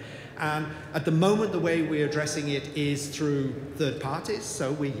addressing it. And at the moment, the way we're addressing it is through third parties.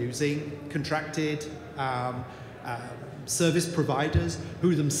 So we're using contracted service providers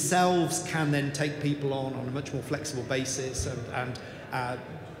who themselves can then take people on a much more flexible basis and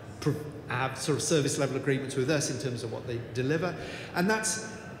have sort of service level agreements with us in terms of what they deliver. And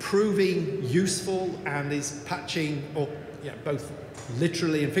that's proving useful and is patching, or both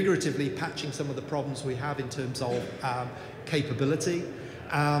literally and figuratively patching some of the problems we have in terms of capability.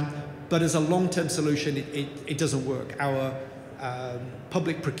 But as a long-term solution, it doesn't work. Our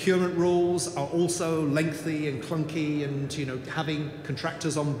public procurement rules are also lengthy and clunky, and having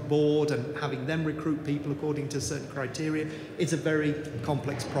contractors on board and having them recruit people according to certain criteria, it's a very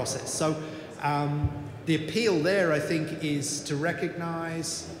complex process. So the appeal there, I think, is to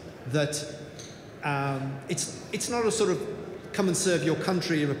recognize that it's not a sort of come and serve your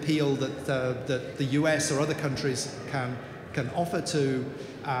country appeal that the US or other countries can offer to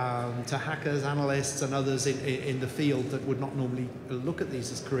hackers, analysts, and others in the field that would not normally look at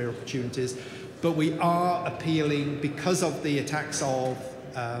these as career opportunities. But we are appealing because of the attacks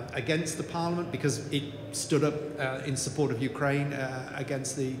against the parliament, because it stood up in support of Ukraine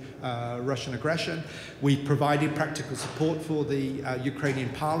against the Russian aggression. We provided practical support for the Ukrainian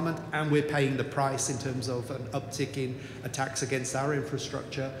parliament, and we're paying the price in terms of an uptick in attacks against our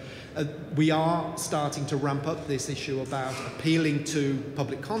infrastructure. We are starting to ramp up this issue about appealing to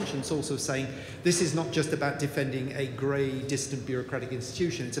public conscience, also saying this is not just about defending a grey, distant bureaucratic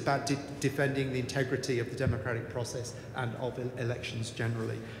institution, it's about defending the integrity of the democratic process and of elections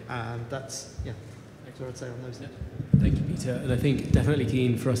generally. And that's, that's what I'd say on those. Yeah. Thank you, Peter. And I think definitely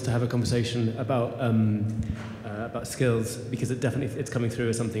keen for us to have a conversation about skills, because it's coming through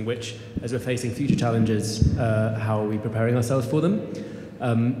as something which, as we're facing future challenges, how are we preparing ourselves for them?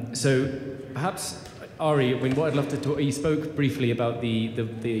 So perhaps, Ari, what I'd love to talk, you spoke briefly about the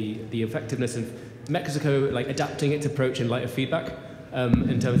effectiveness of Mexico, like adapting its approach in light of feedback.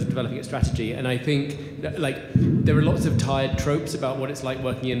 in terms of developing a strategy. And I think that, like, there are lots of tired tropes about what it's like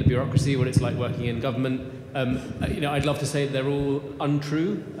working in the bureaucracy, what it's like working in government. I'd love to say that they're all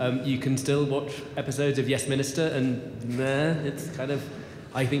untrue. You can still watch episodes of Yes Minister, and it's kind of,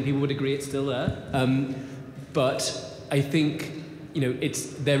 I think people would agree it's still there. But I think,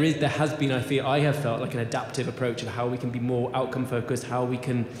 there has been, I have felt like an adaptive approach of how we can be more outcome focused, how we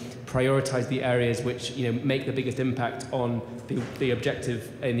can prioritize the areas which, make the biggest impact on the objective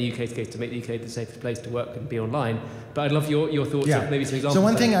in the UK's case to make the UK the safest place to work and be online. But I'd love your thoughts of maybe some examples. So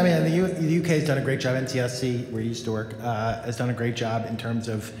one thing, the UK has done a great job. NCSC, where you used to work, has done a great job in terms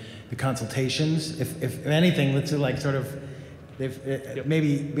of the consultations. If anything, let's like sort of,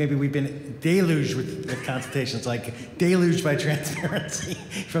 maybe we've been deluged with consultations, like deluged by transparency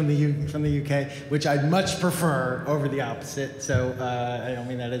from the UK, which I'd much prefer over the opposite. So I don't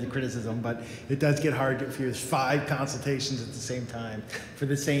mean that as a criticism, but it does get hard if there's 5 consultations at the same time for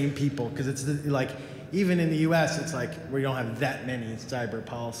the same people, because it's like, even in the US, it's like we don't have that many cyber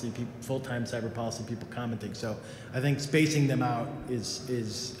policy people, full-time cyber policy people commenting. So I think spacing them out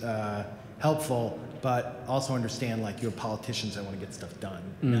is helpful, but also understand, like, you have politicians that want to get stuff done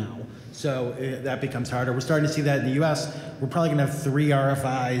now. So that becomes harder. We're starting to see that in the US. We're probably going to have 3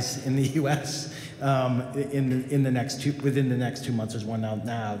 RFIs in the US within the next 2 months. There's one out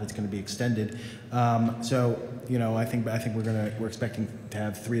now that's going to be extended. I think we're expecting to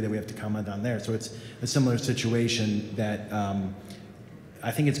have 3 that we have to comment on there. So it's a similar situation that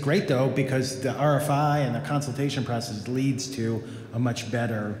I think it's great, though, because the RFI and the consultation process leads to a much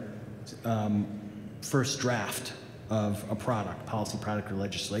better first draft of a policy product or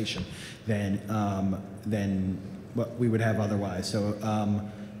legislation than what we would have otherwise. So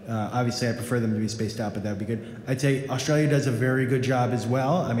obviously I prefer them to be spaced out, but that would be good. I'd say Australia does a very good job as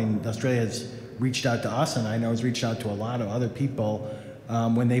well. I mean, Australia has reached out to us, and I know has reached out to a lot of other people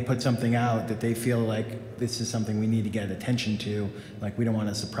when they put something out that they feel like this is something we need to get attention to. Like, we don't want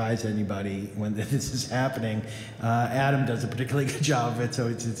to surprise anybody when this is happening. Adam does a particularly good job of it, so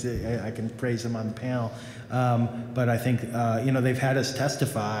I can praise him on the panel. But I think they've had us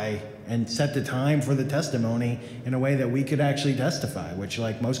testify and set the time for the testimony in a way that we could actually testify, which,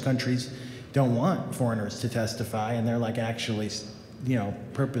 like, most countries don't want foreigners to testify, and they're like actually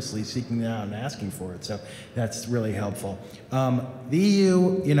purposely seeking it out and asking for it. So that's really helpful. The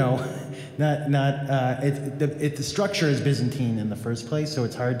EU, the structure is Byzantine in the first place, so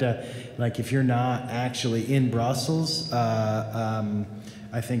it's hard to, like, if you're not actually in Brussels,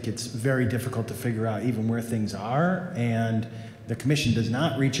 I think it's very difficult to figure out even where things are, and the Commission does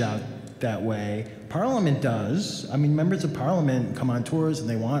not reach out that way. Parliament does. I mean, members of Parliament come on tours and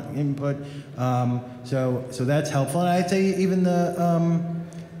they want input, so that's helpful. And I'd say even the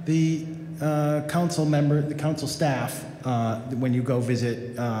council staff, when you go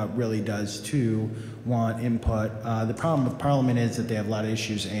visit, really does too want input. The problem with Parliament is that they have a lot of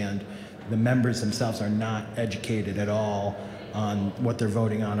issues, and the members themselves are not educated at all on what they're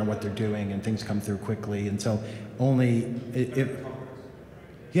voting on or what they're doing, and things come through quickly, and so only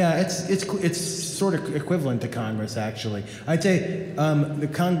yeah, it's sort of equivalent to Congress, actually. I'd say the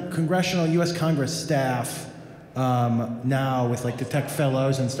congressional U.S. Congress staff now, with like the tech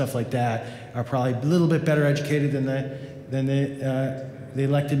fellows and stuff like that, are probably a little bit better educated than the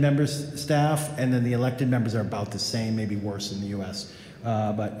elected members' staff, and then the elected members are about the same, maybe worse in the U.S.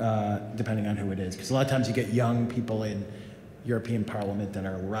 But depending on who it is, because a lot of times you get young people in European Parliament that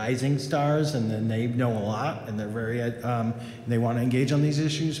are rising stars, and then they know a lot, and they're very they want to engage on these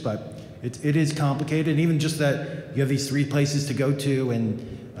issues. But it is complicated, and even just that you have these 3 places to go to, and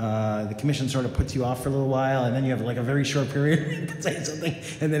the Commission sort of puts you off for a little while, and then you have like a very short period to say something,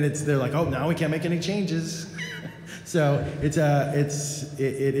 and then they're like, oh, now we can't make any changes. So it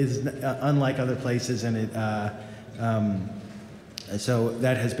is unlike other places, and so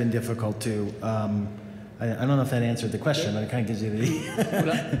that has been difficult too. I don't know if that answered the question, but it kind of gives you the...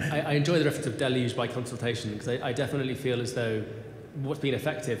 Well, I enjoy the reference of deluge by consultation, because I definitely feel as though what's been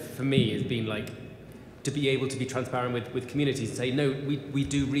effective for me has been like to be able to be transparent with communities and say, no, we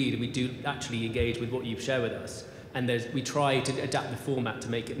do read and we do actually engage with what you share with us. And we try to adapt the format to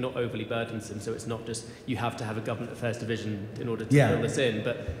make it not overly burdensome, so it's not just you have to have a government affairs division in order to fill this in,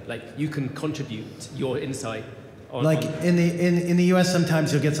 but like you can contribute your insight. In the US,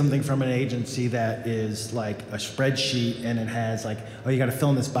 sometimes you'll get something from an agency that is like a spreadsheet, and it has like, oh, you got to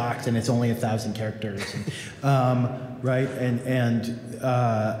fill in this box, and it's only 1,000 characters, right?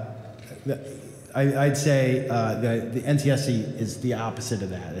 I'd say the NTSC is the opposite of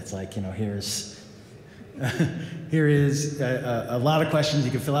that. It's like, here's here is a lot of questions.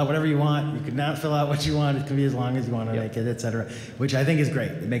 You can fill out whatever you want. You can not fill out what you want. It can be as long as you want to make it, et cetera, which I think is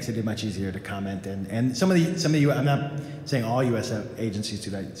great. It makes it much easier to comment. And some of the, I'm not saying all U.S. agencies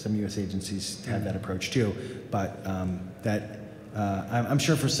do that. Some U.S. agencies have that approach too. But I'm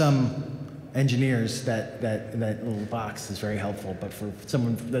sure for some engineers that little box is very helpful. But for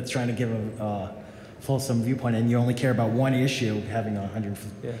someone that's trying to give a fulsome viewpoint and you only care about one issue, having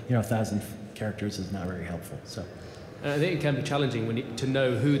 1,000 characters is not very helpful. So, and I think it can be challenging to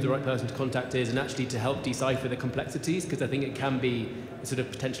know who the right person to contact is, and actually to help decipher the complexities, because I think it can be sort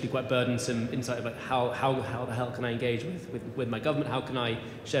of potentially quite burdensome insight about how the hell can I engage with my government, how can I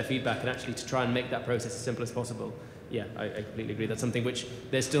share feedback, and actually to try and make that process as simple as possible. Yeah, I completely agree. That's something which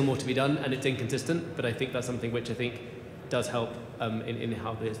there's still more to be done, and it's inconsistent, but I think that's something which I think does help in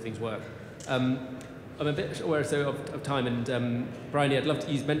how these things work. I'm a bit aware of time, and Bryony, I'd love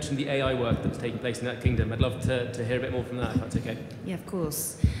to, you mentioned the AI work that was taking place in that kingdom. I'd love to hear a bit more from that, if that's okay. Yeah, of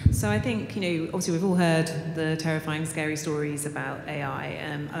course. So I think, obviously we've all heard the terrifying, scary stories about AI,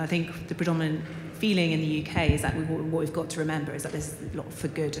 and I think the predominant feeling in the UK is that what we've got to remember is that there's a lot for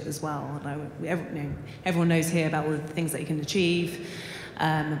good as well. Everyone knows here about all the things that you can achieve,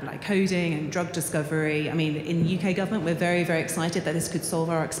 like coding and drug discovery. I mean, in the UK government, we're very, very excited that this could solve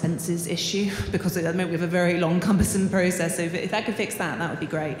our expenses issue, because at the moment we have a very long, cumbersome process. So if that could fix that, that would be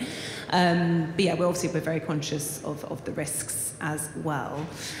great. But yeah, we're very conscious of the risks as well.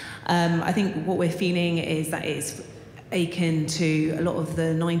 I think what we're feeling is that it's akin to a lot of the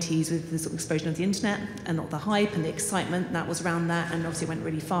 90s with the sort of explosion of the internet and all the hype and the excitement that was around that, and obviously it went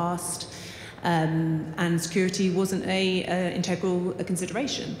really fast. And security wasn't a integral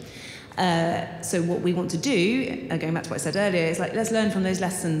consideration. So what we want to do, going back to what I said earlier, is let's learn from those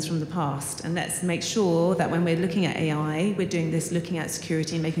lessons from the past, and let's make sure that when we're looking at AI, we're doing this looking at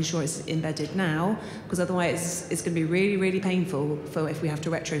security and making sure it's embedded now, because otherwise it's going to be really, really painful if we have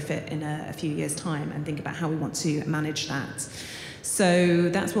to retrofit in a few years' time and think about how we want to manage that. So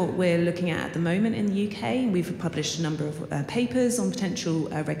that's what we're looking at the moment in the UK. We've published a number of papers on potential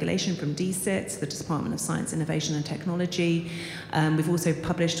regulation from DCIT, the Department of Science, Innovation and Technology. We've also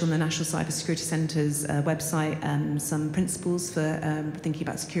published on the National Cybersecurity Centre's website some principles for thinking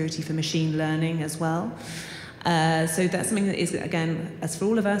about security for machine learning as well. So that's something that is, again, as for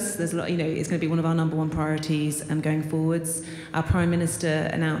all of us, there's a lot, it's going to be one of our #1 priorities going forwards. Our Prime Minister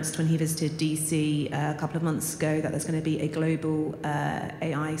announced when he visited DC a couple of months ago that there's going to be a global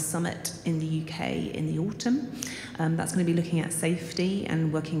AI summit in the UK in the autumn. That's going to be looking at safety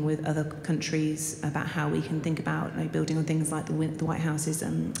and working with other countries about how we can think about building on things like the White House's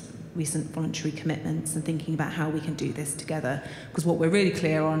recent voluntary commitments, and thinking about how we can do this together. Because what we're really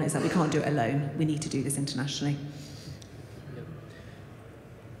clear on is that we can't do it alone. We need to do this internationally. Yep.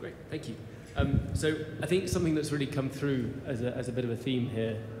 Great, thank you. So I think something that's really come through as a bit of a theme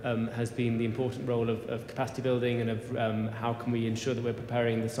here has been the important role of capacity building and of how can we ensure that we're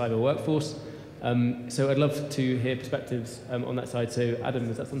preparing the cyber workforce. So I'd love to hear perspectives on that side. So Adam,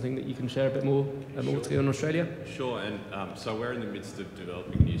 is that something that you can share a bit more on Australia? Sure, and so we're in the midst of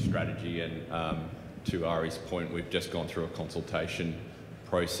developing a new strategy, and to Ari's point, we've just gone through a consultation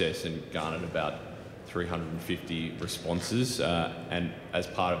process and garnered about 350 responses, and as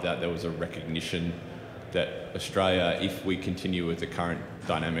part of that there was a recognition that Australia, if we continue with the current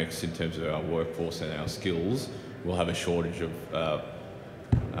dynamics in terms of our workforce and our skills, will have a shortage of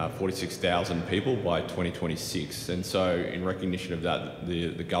 46,000 people by 2026. And so in recognition of that,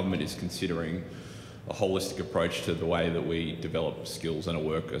 the government is considering a holistic approach to the way that we develop skills and a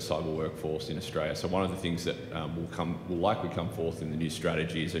cyber workforce in Australia. So one of the things that will likely come forth in the new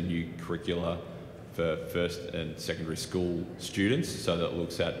strategy is a new curricula for first and secondary school students, so that it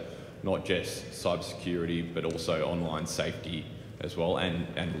looks at not just cybersecurity but also online safety as well,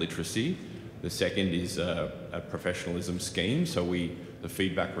 and literacy. The second is a professionalism scheme. So the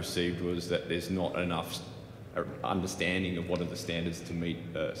feedback received was that there's not enough understanding of what are the standards to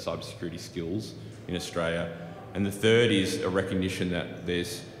meet cybersecurity skills in Australia. And the third is a recognition that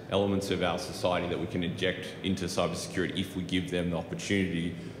there's elements of our society that we can inject into cybersecurity if we give them the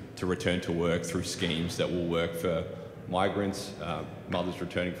opportunity to return to work through schemes that will work for migrants, mothers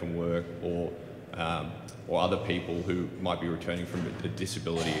returning from work, or other people who might be returning from a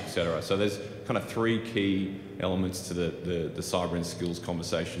disability, etc. So there's kind of three key elements to the cyber and skills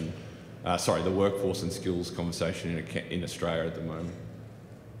conversation, the workforce and skills conversation in Australia at the moment.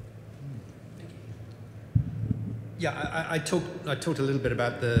 Yeah, I talked a little bit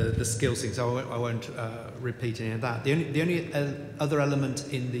about the skills thing, so I won't repeat any of that. The only other element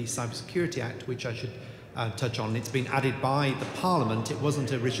in the Cybersecurity Act, which I should touch on. It's been added by the Parliament. It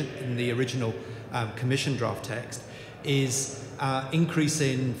wasn't in the original Commission draft text, is increase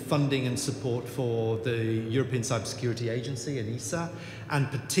in funding and support for the European Cybersecurity Agency, ETSI,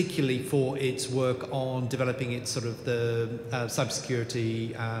 and particularly for its work on developing its sort of the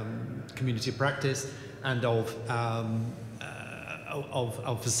cybersecurity community of practice and of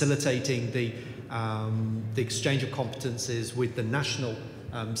facilitating the exchange of competences with the national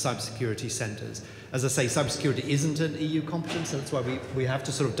cybersecurity centres. As I say, cybersecurity isn't an EU competence, so that's why we have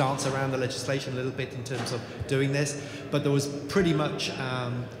to sort of dance around the legislation a little bit in terms of doing this. But there was pretty much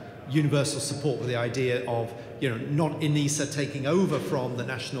universal support with the idea of, not ENISA taking over from the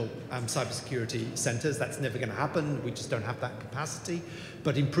national cybersecurity centres. That's never going to happen. We just don't have that capacity.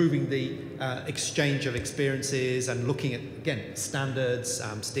 But improving the exchange of experiences and looking at, again, standards,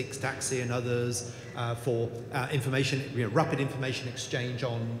 STIX, TAXI, and others for information, rapid information exchange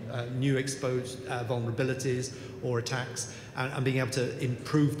on new exposed vulnerabilities or attacks, and being able to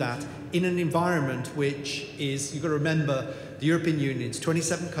improve that in an environment which is, you've got to remember, the European Union's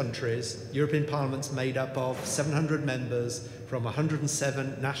 27 countries, European Parliament's made up of 700 members from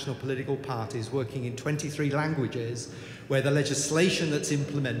 107 national political parties working in 23 languages, where the legislation that's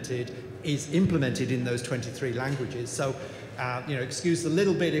implemented is implemented in those 23 languages. So, excuse a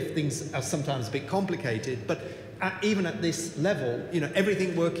little bit if things are sometimes a bit complicated, but even at this level,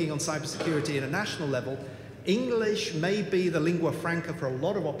 everything working on cybersecurity at a national level, English may be the lingua franca for a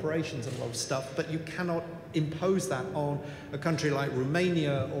lot of operations and a lot of stuff, but you cannot impose that on a country like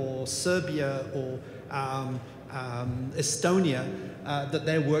Romania or Serbia or Estonia, that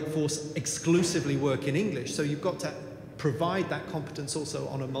their workforce exclusively work in English. So you've got to provide that competence also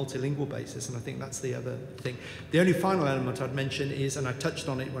on a multilingual basis, and I think that's the other thing. The only final element I'd mention is, and I touched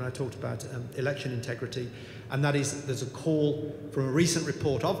on it when I talked about election integrity, and that is there's a call from a recent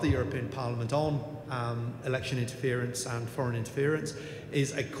report of the European Parliament on election interference and foreign interference,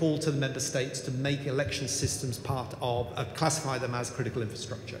 is a call to the member states to make election systems part of, classify them as critical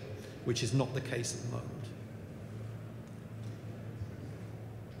infrastructure, which is not the case at the moment.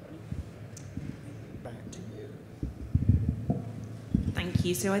 Thank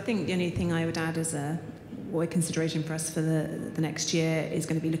you. So I think the only thing I would add as a consideration for us for the next year is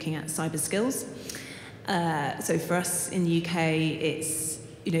going to be looking at cyber skills. So for us in the UK, it's,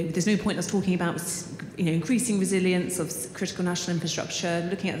 there's no point us talking about, increasing resilience of critical national infrastructure,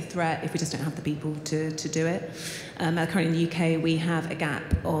 looking at the threat if we just don't have the people to do it. Currently in the UK, we have a gap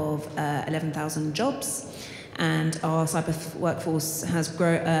of 11,000 jobs. And our cyber workforce has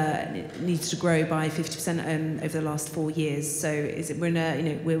needs to grow by 50% over the last 4 years. So we're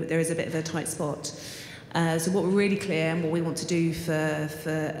in there is a bit of a tight spot. So what we're really clear and what we want to do for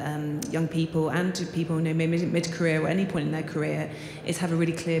young people and to people mid-career or any point in their career is have a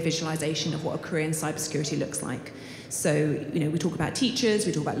really clear visualization of what a career in cybersecurity looks like. So we talk about teachers,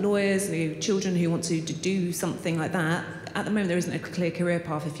 we talk about lawyers, children who want to do something like that. At the moment, there isn't a clear career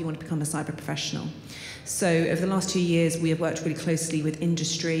path if you want to become a cyber professional. So over the last 2 years, we have worked really closely with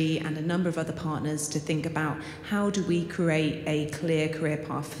industry and a number of other partners to think about how do we create a clear career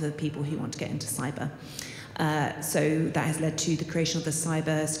path for the people who want to get into cyber. So that has led to the creation of the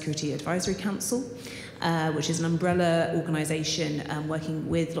Cyber Security Advisory Council, which is an umbrella organisation working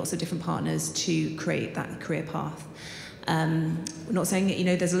with lots of different partners to create that career path. We're not saying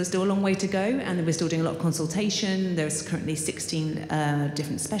there's still a long way to go, and we're still doing a lot of consultation. There's currently 16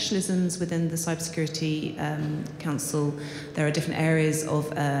 different specialisms within the Cybersecurity Council. There are different areas of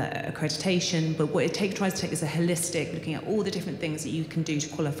accreditation, but what it tries to take is a holistic, looking at all the different things that you can do to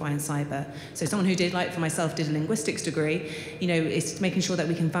qualify in cyber. So someone who did, like for myself, did a linguistics degree, it's making sure that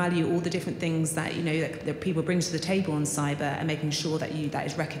we can value all the different things that that people bring to the table on cyber, and making sure that that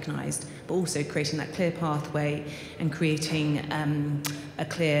is recognised, but also creating that clear pathway and creating a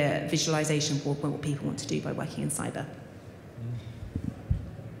clear visualization for what people want to do by working in cyber.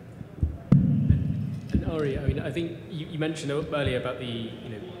 And Ari, I think you mentioned earlier about the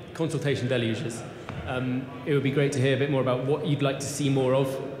consultation deluges. It would be great to hear a bit more about what you'd like to see more of,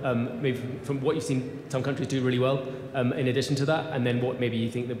 maybe from what you've seen some countries do really well, in addition to that, and then what maybe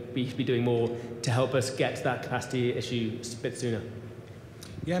you think that we should be doing more to help us get to that capacity issue a bit sooner.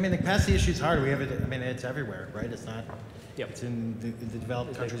 Yeah, the capacity issue is hard. We have it. it's everywhere, right? It's not. Yep. It's in the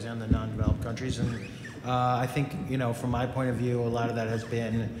developed countries and the non-developed countries, and I think from my point of view, a lot of that has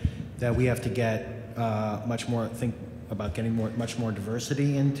been that we have to get think about getting much more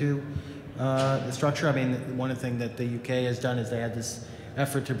diversity into the structure. One of the things that the UK has done is they had this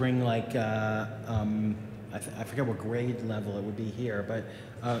effort to bring I forget what grade level it would be here, but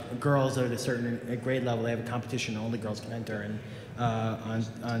girls at a certain grade level, they have a competition, only girls can enter, and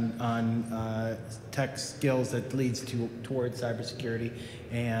tech skills that leads towards cybersecurity,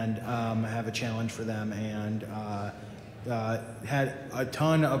 and have a challenge for them, and had a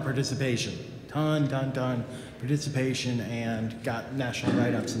ton of participation, participation, and got national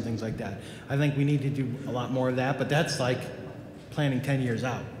write-ups and things like that. I think we need to do a lot more of that, but that's like planning 10 years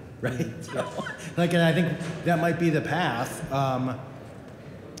out, right? So, like, and I think that might be the path.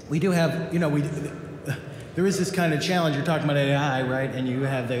 We do have, there is this kind of challenge. You're talking about AI, right? And you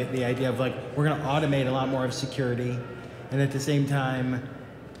have the idea of like, we're going to automate a lot more of security, and at the same time,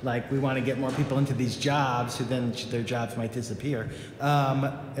 like, we want to get more people into these jobs who then their jobs might disappear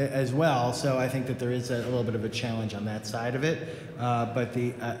as well. So I think that there is a little bit of a challenge on that side of it. But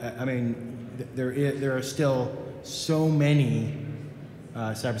I mean, there are still so many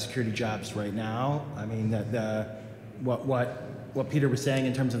cybersecurity jobs right now. I mean, what Peter was saying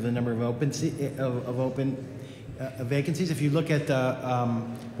in terms of the number of open vacancies. If you look at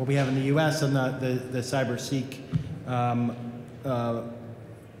what we have in the U.S. on the CyberSeek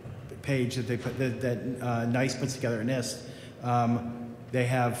page that they put that NICE puts together, NIST, they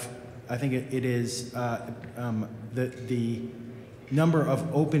have, I think it is the number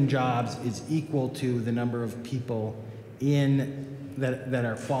of open jobs is equal to the number of people that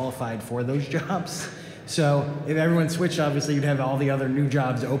are qualified for those jobs. So if everyone switched, obviously you'd have all the other new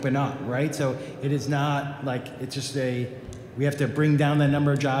jobs open up, right? So it is not like, it's just we have to bring down the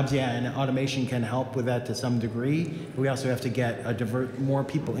number of jobs, yeah, and automation can help with that to some degree. But we also have to get more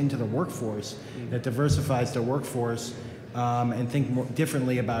people into the workforce that diversifies the workforce and think more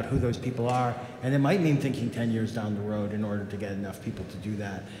differently about who those people are. And it might mean thinking 10 years down the road in order to get enough people to do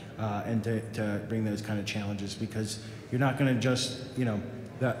that and to bring those kind of challenges, because you're not going to just,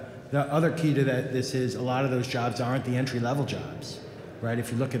 the other key to this is a lot of those jobs aren't the entry-level jobs, right?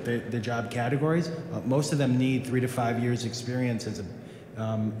 If you look at the job categories, most of them need 3 to 5 years experience as the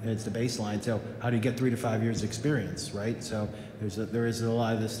baseline. So how do you get 3 to 5 years experience, right? So there is a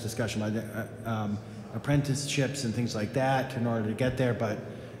lot of this discussion about apprenticeships and things like that in order to get there, but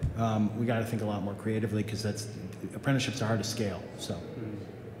we got to think a lot more creatively, because apprenticeships are hard to scale. So,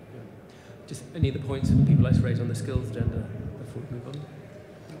 just any other points that people like to raise on the skills agenda before we move on?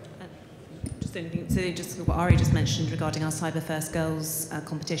 Just anything, so just what Ari just mentioned regarding our Cyber First Girls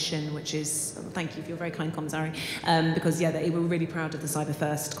competition, which is, thank you for your very kind comments, Ari, because yeah, we're really proud of the Cyber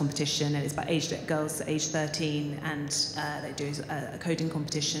First competition, and it's about aged girls age 13, and they do a coding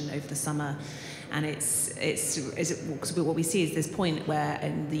competition over the summer. And it's what we see is this point where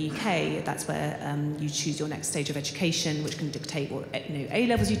in the UK, that's where you choose your next stage of education, which can dictate what A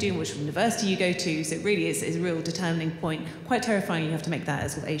levels you do and which university you go to. So it really is a real determining point. Quite terrifying. You have to make that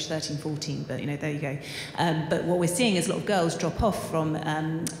as age 13, 14. But there you go. But what we're seeing is a lot of girls drop off from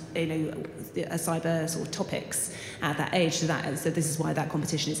cyber sort of topics at that age. So this is why that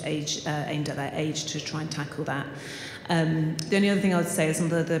competition is aimed at that age, to try and tackle that. The only other thing I would say is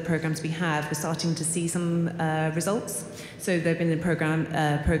some of the programs we have, we're starting to see some results. So they've been in program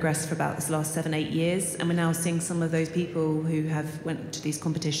progress for about this last 7-8 years, and we're now seeing some of those people who have went to these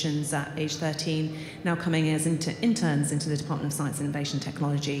competitions at age 13 now coming as interns into the Department of Science, Innovation and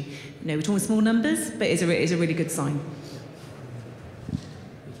Technology. We're talking small numbers, but it's a really good sign.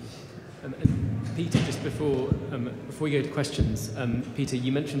 Peter, just before we go to questions, Peter, you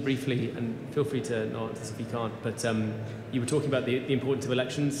mentioned briefly, and feel free to not answer this if you can't, but you were talking about the importance of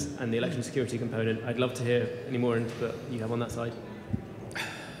elections and the election security component. I'd love to hear any more input you have on that side.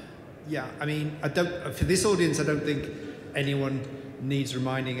 Yeah, I mean, for this audience, I don't think anyone needs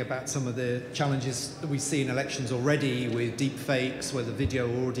reminding about some of the challenges that we see in elections already with deep fakes, whether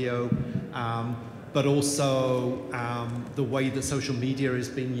video, audio, but also the way that social media is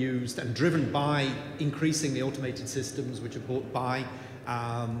being used and driven by increasingly automated systems which are bought by,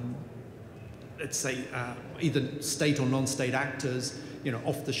 let's say, either state or non-state actors,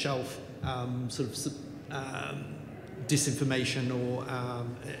 off-the-shelf sort of disinformation or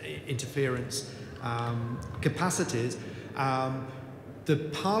interference capacities. The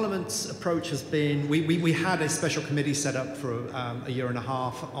Parliament's approach has been, we had a special committee set up for a year and a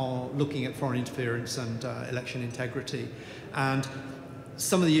half on looking at foreign interference and election integrity. And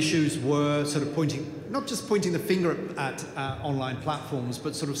some of the issues were sort of not just pointing the finger at online platforms,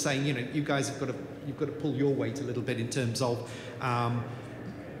 but sort of saying, you guys you've got to pull your weight a little bit in terms of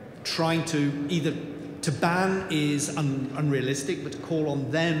trying to to ban is unrealistic, but to call on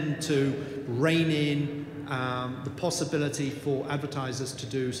them to rein in the possibility for advertisers to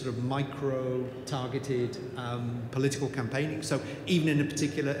do sort of micro-targeted political campaigning. So even in a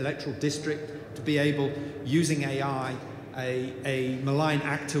particular electoral district, to be able, using AI, a malign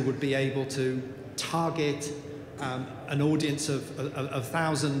actor would be able to target an audience of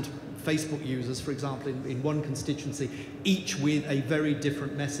 1,000 Facebook users, for example, in one constituency, each with a very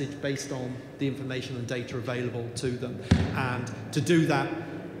different message based on the information and data available to them. And to do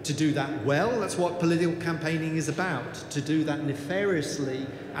that well, that's what political campaigning is about. To do that nefariously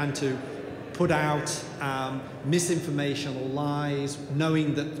and to put out misinformation or lies,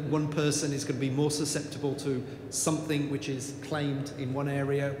 knowing that one person is going to be more susceptible to something which is claimed in one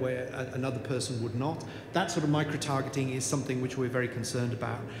area where another person would not. That sort of micro-targeting is something which we're very concerned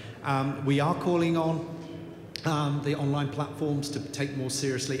about. We are calling on the online platforms to take more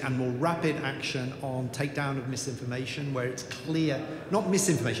seriously and more rapid action on takedown of misinformation, where it's clear, not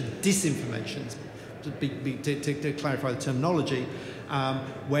misinformation, disinformation, to clarify the terminology,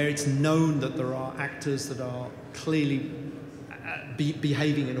 where it's known that there are actors that are clearly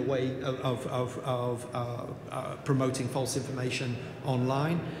behaving in a way of promoting false information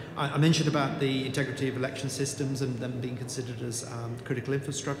online. I mentioned about the integrity of election systems and them being considered as critical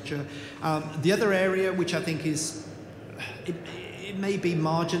infrastructure. The other area, which I think is, it may be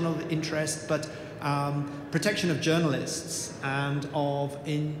marginal interest, but protection of journalists and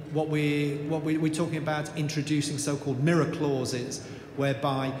in what we're talking about introducing so-called mirror clauses,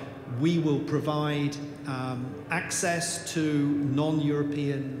 whereby we will provide access to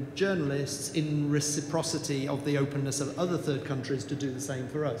non-European journalists in reciprocity of the openness of other third countries to do the same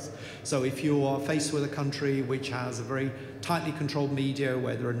for us. So if you are faced with a country which has a very tightly controlled media,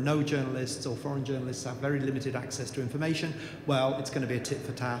 where there are no journalists or foreign journalists have very limited access to information, well, it's going to be a tit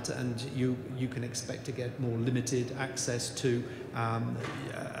for tat, and you can expect to get more limited access to,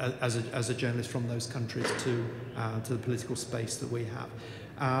 as a journalist from those countries, to the political space that we have.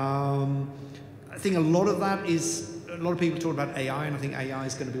 I think a lot of that is, a lot of people talk about AI, and I think AI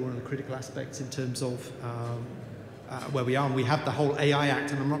is going to be one of the critical aspects in terms of where we are. And we have the whole AI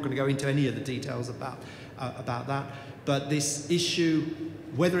Act, and I'm not going to go into any of the details about that. But this issue,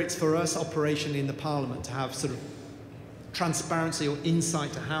 whether it's for us operation in the Parliament to have sort of transparency or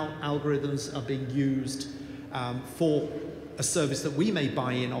insight to how algorithms are being used for a service that we may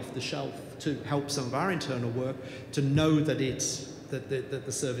buy in off the shelf to help some of our internal work, to know that that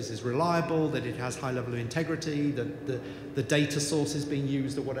the service is reliable, that it has high level of integrity, that the data sources being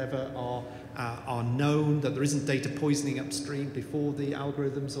used or whatever are known, that there isn't data poisoning upstream before the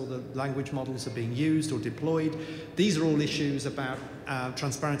algorithms or the language models are being used or deployed. These are all issues about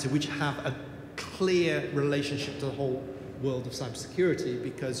transparency which have a clear relationship to the whole world of cybersecurity,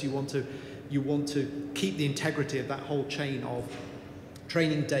 because you want to keep the integrity of that whole chain of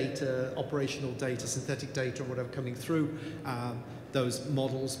training data, operational data, synthetic data, or whatever coming through those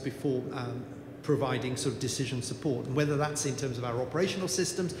models before providing sort of decision support. And whether that's in terms of our operational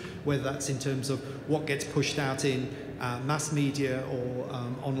systems, whether that's in terms of what gets pushed out in mass media or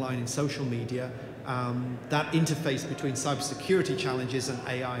online in social media, that interface between cybersecurity challenges and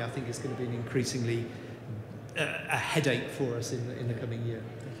AI, I think, is going to be an increasingly a headache for us in the coming year.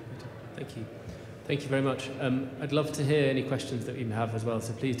 Thank you. Thank you very much. I'd love to hear any questions that you may have as well,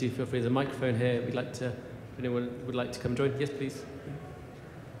 so please do feel free. There's a microphone here. We'd like to, if anyone would like to come join. Yes, please.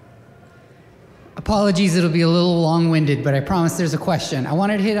 Apologies, it'll be a little long-winded, but I promise there's a question. I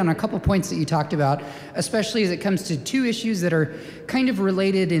wanted to hit on a couple points that you talked about, especially as it comes to two issues that are kind of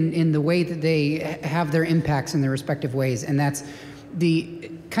related in the way that they have their impacts in their respective ways, and that's the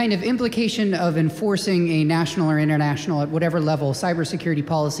kind of implication of enforcing a national or international, at whatever level, cybersecurity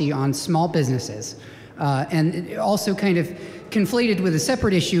policy on small businesses. And also kind of conflated with a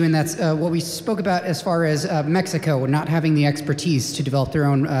separate issue, and that's what we spoke about as far as Mexico not having the expertise to develop their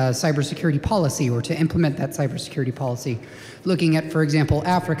own cybersecurity policy or to implement that cybersecurity policy. Looking at, for example,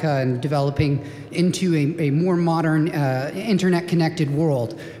 Africa and developing into a more modern internet-connected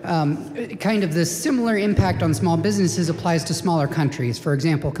world. Kind of the similar impact on small businesses applies to smaller countries. For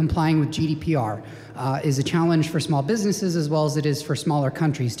example, complying with GDPR is a challenge for small businesses as well as it is for smaller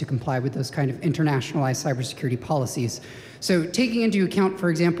countries to comply with those kind of internationalized cybersecurity policies. So taking into account, for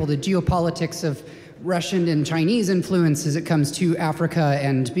example, the geopolitics of Russian and Chinese influence as it comes to Africa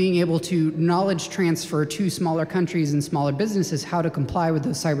and being able to knowledge transfer to smaller countries and smaller businesses how to comply with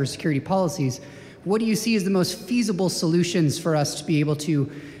those cybersecurity policies, what do you see as the most feasible solutions for us to be able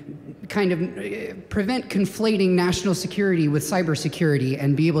to kind of prevent conflating national security with cybersecurity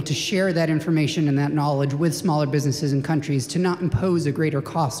and be able to share that information and that knowledge with smaller businesses and countries to not impose a greater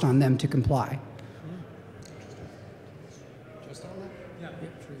cost on them to comply?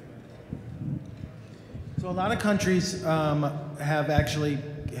 So a lot of countries have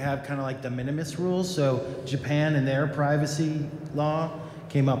kind of like de minimis rules. So Japan and their privacy law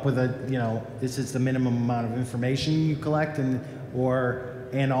came up with a, you know, this is the minimum amount of information you collect,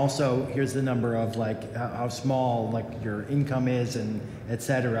 and also here's the number of like how small like your income is and et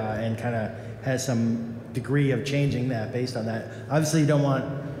cetera, and kind of has some degree of changing that based on that. Obviously you don't want,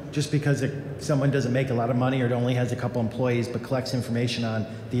 just because someone doesn't make a lot of money or only has a couple employees but collects information on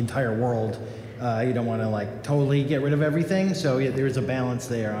the entire world, you don't want to like totally get rid of everything. So yeah, there's a balance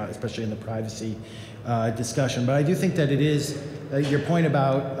there, especially in the privacy discussion. But I do think that it is, your point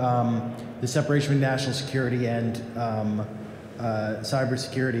about the separation between national security and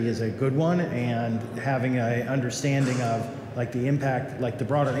cybersecurity is a good one, and having an understanding of like the impact, like the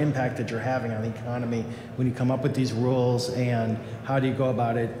broader impact that you're having on the economy when you come up with these rules, and how do you go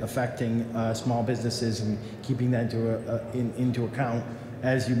about it affecting small businesses and keeping that into account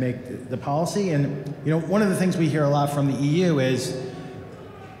as you make the policy. And you know, one of the things we hear a lot from the EU is,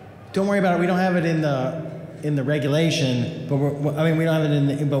 don't worry about it. We don't have it in the regulation, but we don't have it in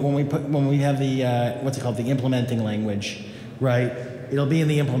the, but when we have the what's it called, the implementing language, right? It'll be in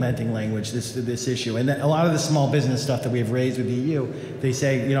the implementing language, this issue. And a lot of the small business stuff that we've raised with the EU, they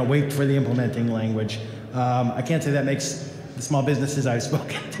say, you know, wait for the implementing language. I can't say that makes the small businesses I've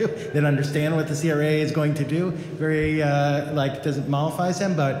spoken to that understand what the CRA is going to do very, doesn't mollify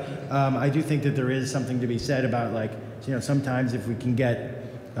them, but I do think that there is something to be said about, like, you know, sometimes if we can get,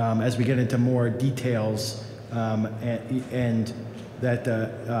 as we get into more details, and that,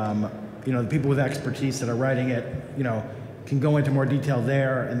 you know, the people with expertise that are writing it, you know, can go into more detail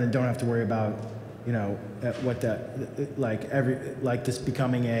there, and then don't have to worry about, you know, what this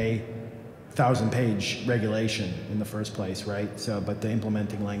becoming a 1,000-page regulation in the first place, right? So, but the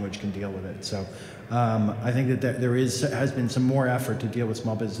implementing language can deal with it. So, I think that there has been some more effort to deal with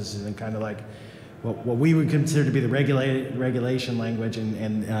small businesses and kind of like what we would consider to be the regulation language,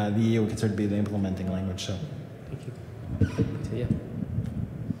 and the EU would consider to be the implementing language. So, thank you. Yeah.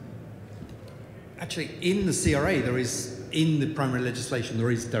 Actually, in the CRA, in the primary legislation,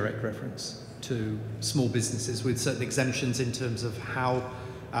 there is direct reference to small businesses with certain exemptions in terms of how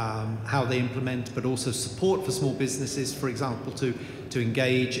they implement, but also support for small businesses, for example, to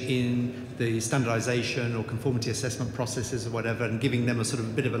engage in the standardization or conformity assessment processes or whatever, and giving them a sort of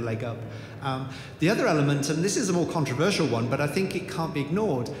a bit of a leg up. The other element, and this is a more controversial one, but I think it can't be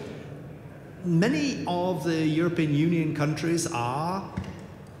ignored, many of the European Union countries are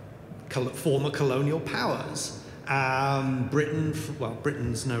former colonial powers.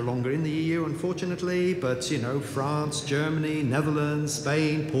 Britain's no longer in the EU, unfortunately, but, you know, France, Germany, Netherlands,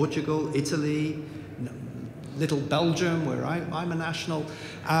 Spain, Portugal, Italy, little Belgium, where I'm a national,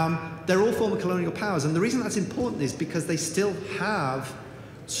 they're all former colonial powers. And the reason that's important is because they still have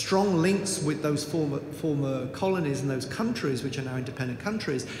strong links with those former colonies and those countries, which are now independent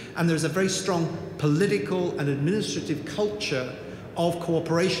countries. And there's a very strong political and administrative culture of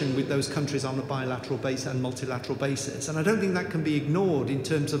cooperation with those countries on a bilateral basis and multilateral basis. And I don't think that can be ignored in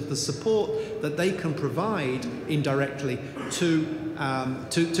terms of the support that they can provide indirectly to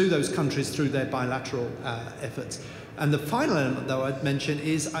those countries through their bilateral efforts. And the final element, though, I'd mention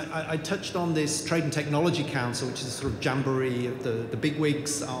is I touched on this Trade and Technology Council, which is a sort of jamboree of the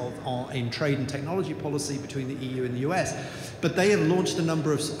bigwigs in trade and technology policy between the EU and the US. But they have launched a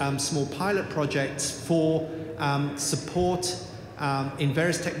number of small pilot projects for support in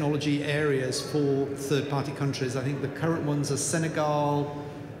various technology areas for third-party countries. I think the current ones are Senegal,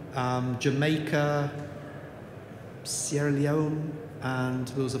 Jamaica, Sierra Leone, and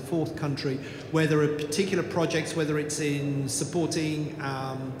there was a fourth country where there are particular projects, whether it's in supporting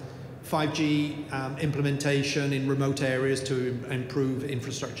 5G implementation in remote areas to improve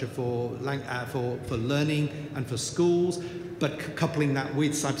infrastructure for learning and for schools, but coupling that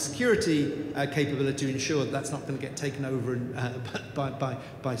with cybersecurity capability to ensure that that's not going to get taken over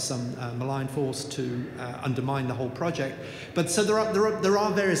by some malign force to undermine the whole project. But so there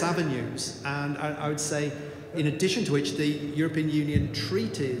are various avenues, and I would say, in addition to which, the European Union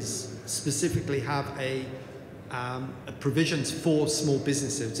treaties specifically have provisions for small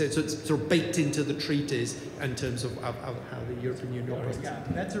businesses. So it's sort of baked into the treaties in terms of how the European Union operates.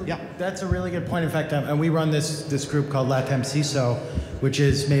 Yeah, that's a really good point. In fact, and we run this group called LATAM CISO, which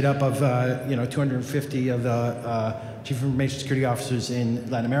is made up of 250 of the Chief Information Security Officers in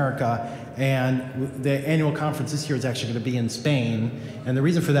Latin America. And the annual conference this year is actually going to be in Spain. And the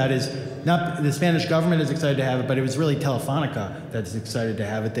reason for that is not the Spanish government is excited to have it, but it was really Telefonica that's excited to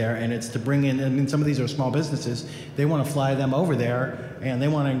have it there. And it's to bring in, I mean, some of these are small businesses. They want to fly them over there, and they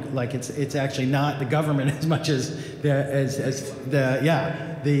want to, like, it's actually not the government as much as the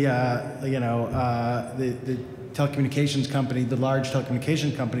telecommunications company, the large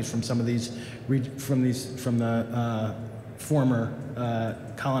telecommunication companies from some of these from the former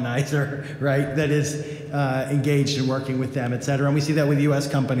colonizer, right, that is engaged in working with them, et cetera. And we see that with U.S.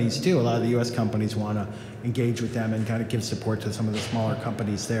 companies too. A lot of the U.S. companies want to engage with them and kind of give support to some of the smaller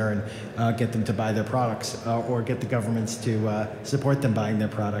companies there and get them to buy their products or get the governments to support them buying their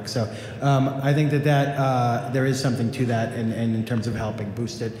products. So I think that there is something to that, and in terms of helping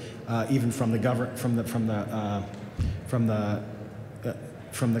boost it, even from the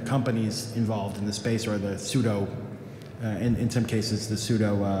from the companies involved in the space, or the pseudo. In some cases, the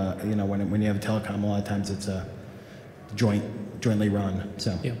pseudo, when you have a telecom, a lot of times it's jointly run.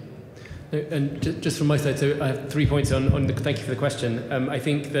 So. Yeah. And just from my side, so I have 3 points on the, thank you for the question. I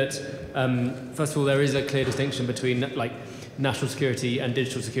think that, first of all, there is a clear distinction between national security and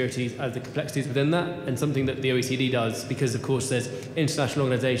digital security as the complexities within that, and something that the OECD does, because of course there's international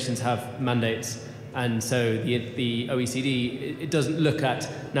organizations have mandates. And so the OECD, it doesn't look at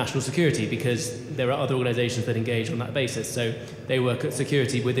national security because there are other organizations that engage on that basis. So they work at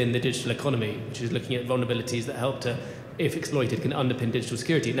security within the digital economy, which is looking at vulnerabilities that help to, if exploited, can underpin digital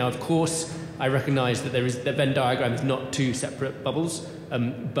security. Now, of course, I recognize that the Venn diagram is not two separate bubbles,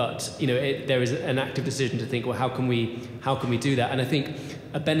 but there is an active decision to think, well, how can we do that? And I think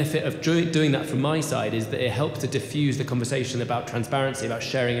a benefit of doing that from my side is that it helps to diffuse the conversation about transparency, about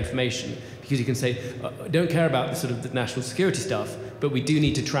sharing information, because you can say, don't care about the sort of the national security stuff, but we do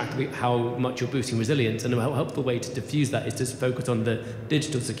need to track how much you're boosting resilience, and a helpful way to diffuse that is to focus on the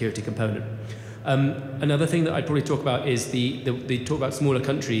digital security component. Another thing that I'd probably talk about is the talk about smaller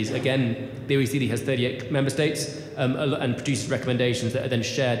countries. Again, the OECD has 38 member states and produces recommendations that are then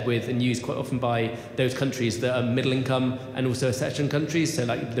shared with and used quite often by those countries that are middle income and also accession countries, so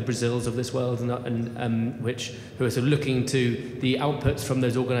like the Brazils of this world, and who are sort of looking to the outputs from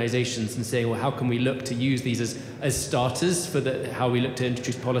those organizations and saying, well, how can we look to use these as starters for how we look to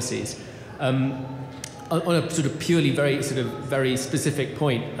introduce policies. On a sort of purely very specific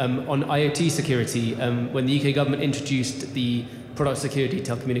point, on IoT security, when the UK government introduced the Product Security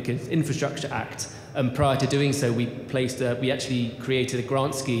Telecommunications Infrastructure Act, prior to doing so, we actually created a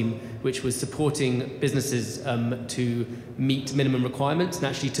grant scheme which was supporting businesses to meet minimum requirements and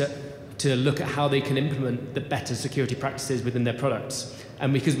actually to look at how they can implement the better security practices within their products.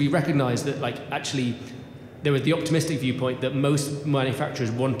 And because we recognized that, actually, there was the optimistic viewpoint that most manufacturers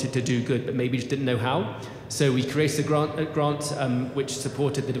wanted to do good, but maybe just didn't know how. So we created a grant which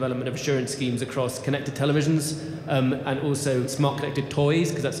supported the development of assurance schemes across connected televisions and also smart connected toys,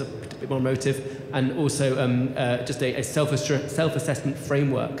 because that's a bit more emotive, and also just a self-assessment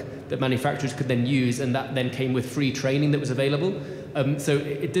framework that manufacturers could then use, and that then came with free training that was available. So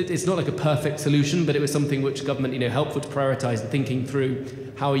it's not like a perfect solution, but it was something which government, helpful to prioritize and thinking through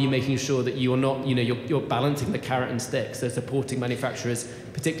how are you making sure that you are not, you're balancing the carrot and stick, so supporting manufacturers,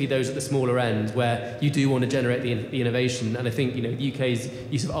 particularly those at the smaller end, where you do want to generate the innovation. And I think, the UK's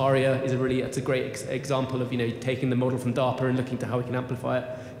use of ARIA is it's a great example of, taking the model from DARPA and looking to how we can amplify it.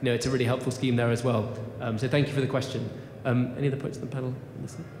 It's a really helpful scheme there as well. So thank you for the question. Any other points on the panel?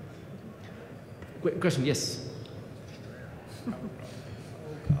 Quick question, yes.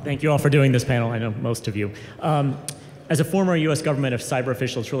 Thank you all for doing this panel. I know most of you. As a former U.S. government cyber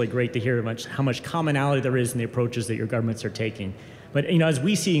official, it's really great to hear how much commonality there is in the approaches that your governments are taking. But as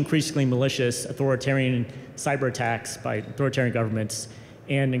we see increasingly malicious, authoritarian cyber attacks by authoritarian governments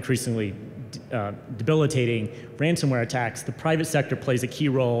and increasingly debilitating ransomware attacks, the private sector plays a key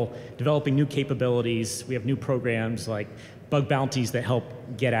role developing new capabilities. We have new programs like bug bounties that help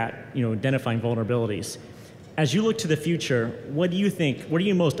get at identifying vulnerabilities. As you look to the future, what do you think, what are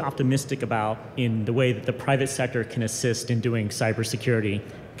you most optimistic about in the way that the private sector can assist in doing cybersecurity?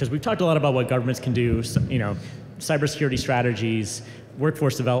 Because we've talked a lot about what governments can do, cybersecurity strategies,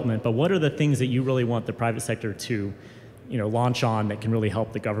 workforce development, but what are the things that you really want the private sector to launch on that can really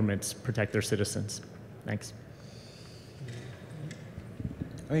help the governments protect their citizens? Thanks.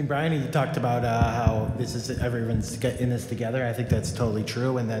 Brian, you talked about how everyone's in this together. I think that's totally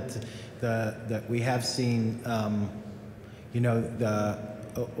true, and that we have seen,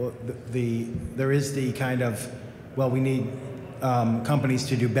 there is the kind of, we need companies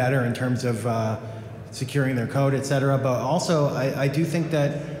to do better in terms of securing their code, et cetera. But also, I do think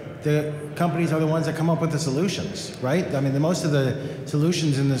that the companies are the ones that come up with the solutions, right? Most of the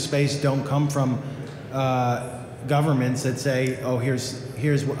solutions in this space don't come from governments that say, oh,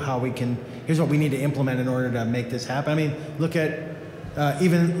 here's what we need to implement in order to make this happen. Look at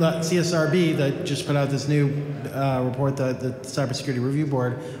even CSRB that just put out this new report, the Cybersecurity Review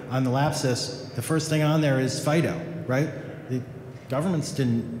Board on the lapsus. The first thing on there is FIDO, right? The governments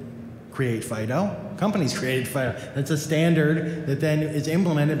didn't create FIDO. Companies created FIDO. That's a standard that then is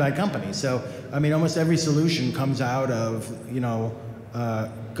implemented by companies. So I mean, almost every solution comes out of, you know,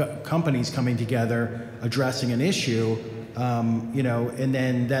 companies coming together, addressing an issue, you know, and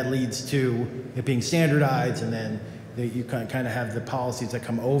then that leads to it being standardized, and then you kind of have the policies that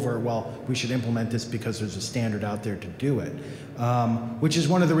come over, well, we should implement this because there's a standard out there to do it. Which is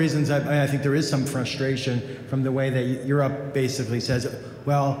one of the reasons I think there is some frustration from the way that Europe basically says,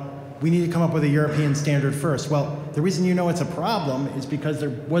 well, we need to come up with a European standard first. Well, the reason you know it's a problem is because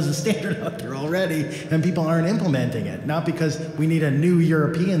there was a standard out there already and people aren't implementing it, not because we need a new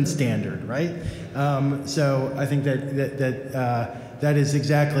European standard, right? So I think that is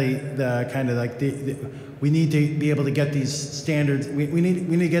exactly the kind of like we need to be able to get these standards. We need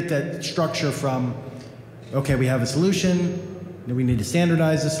to get that structure from, okay, we have a solution, we need to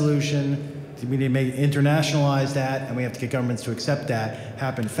standardize the solution, we need to internationalize that, and we have to get governments to accept that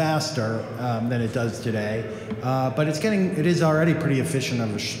happen faster than it does today. But it is already pretty efficient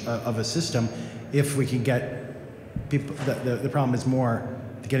of a system if we can get people. The problem is more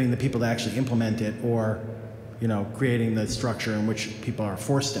getting the people to actually implement it, or, you know, creating the structure in which people are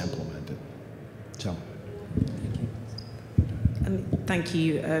forced to implement it. So. Thank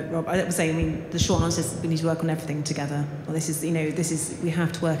you, Rob. I would say, I mean, the short answer is we need to work on everything together. Well, we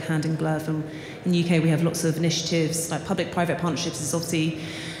have to work hand in glove. And in the UK, we have lots of initiatives, like public-private partnerships is obviously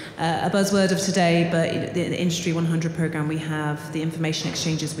a buzzword of today, but the Industry 100 program we have, the information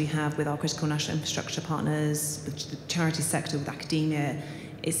exchanges we have with our critical national infrastructure partners, with the charity sector, with academia,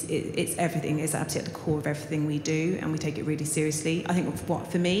 it's everything. It's absolutely at the core of everything we do, and we take it really seriously. I think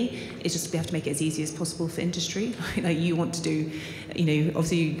for me, it's just we have to make it as easy as possible for industry. Like you want to do, you know,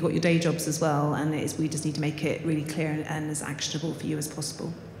 obviously you've got your day jobs as well, and we just need to make it really clear and as actionable for you as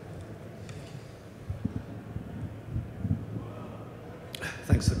possible.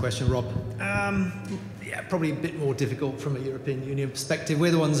 Thanks for the question, Rob. Yeah, probably a bit more difficult from a European Union perspective. We're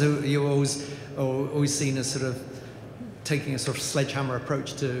the ones who you're always seen as sort of taking a sort of sledgehammer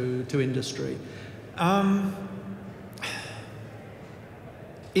approach to industry.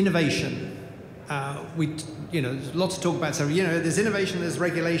 Innovation. There's lots of talk about, so, you know, there's innovation, there's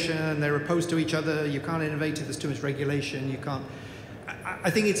regulation, they're opposed to each other, you can't innovate if there's too much regulation, you can't. I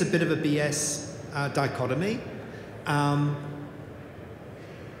think it's a bit of a BS dichotomy.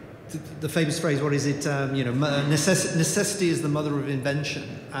 The famous phrase, what is it, necessity is the mother of invention.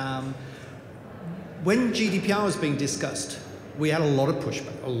 When GDPR was being discussed, we had a lot of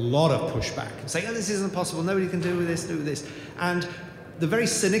pushback, saying, oh, this isn't possible, nobody can do this. And the very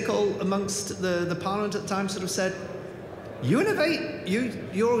cynical amongst the Parliament at the time sort of said, you innovate,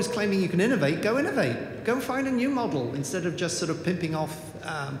 you're always claiming you can innovate, go and find a new model, instead of just sort of pimping off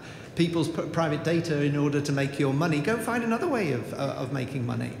people's private data in order to make your money, go find another way of making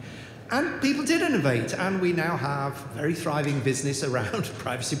money. And people did innovate, and we now have very thriving business around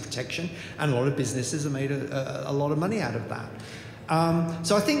privacy protection, and a lot of businesses have made a lot of money out of that.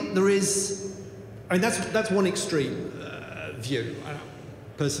 So I think there is, I mean, that's one extreme view.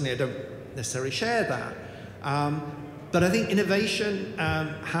 Personally, I don't necessarily share that. But I think innovation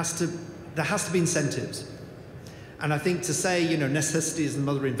there has to be incentives. And I think to say, you know, necessity is the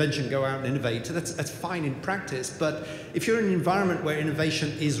mother of invention, go out and innovate, that's fine in practice. But if you're in an environment where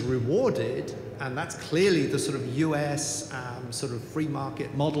innovation is rewarded, and that's clearly the sort of US sort of free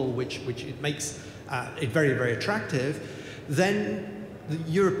market model, which it makes it very, very attractive, then the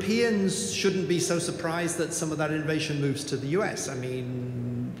Europeans shouldn't be so surprised that some of that innovation moves to the US. I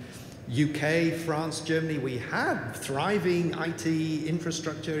mean, UK, France, Germany, we had thriving IT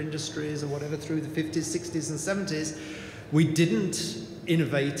infrastructure industries or whatever through the 50s, 60s, and 70s. We didn't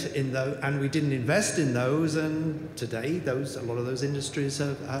innovate in those, and we didn't invest in those, and today a lot of those industries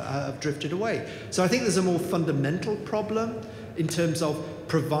have drifted away. So I think there's a more fundamental problem in terms of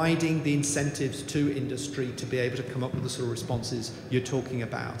providing the incentives to industry to be able to come up with the sort of responses you're talking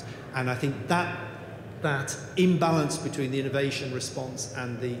about. And I think that imbalance between the innovation response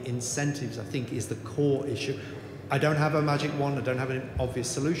and the incentives, I think, is the core issue. I don't have a magic wand, I don't have an obvious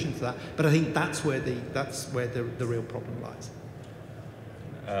solution to that, but I think that's where the real problem lies.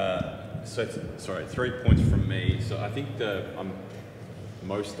 Sorry, 3 points from me. So I think I'm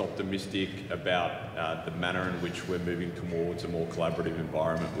most optimistic about the manner in which we're moving towards a more collaborative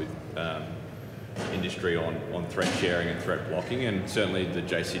environment with industry on threat sharing and threat blocking, and certainly the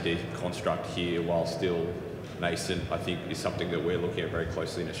JCD construct here, while still nascent, I think is something that we're looking at very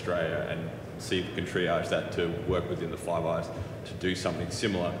closely in Australia, and see if we can triage that to work within the Five Eyes to do something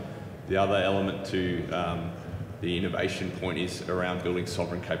similar. The other element to the innovation point is around building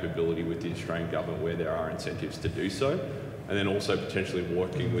sovereign capability with the Australian government where there are incentives to do so, and then also potentially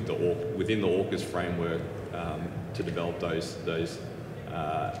working with within the AUKUS framework to develop those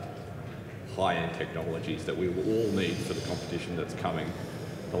high-end technologies that we will all need for the competition that's coming.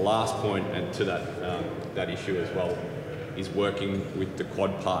 The last point, and to that issue as well, is working with the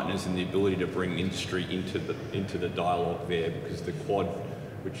Quad partners and the ability to bring industry into the dialogue there, because the Quad,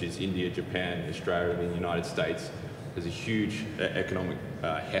 which is India, Japan, Australia, and the United States, has a huge economic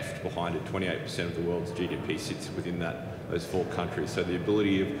heft behind it. 28% of the world's GDP sits within those 4 countries. So the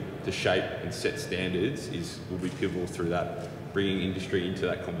ability to shape and set standards will be pivotal through that. Bringing industry into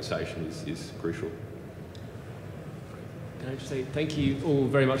that conversation is crucial. Can I just say thank you all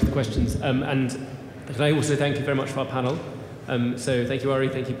very much for the questions, and can I also thank you very much for our panel. So thank you, Ari,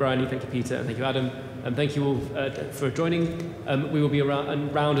 thank you, Bryony, thank you, Peter, and thank you, Adam. Thank you all for joining. We will be around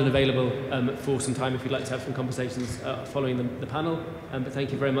and available for some time if you'd like to have some conversations following the panel. But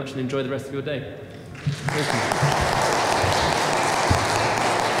thank you very much and enjoy the rest of your day. Thank you.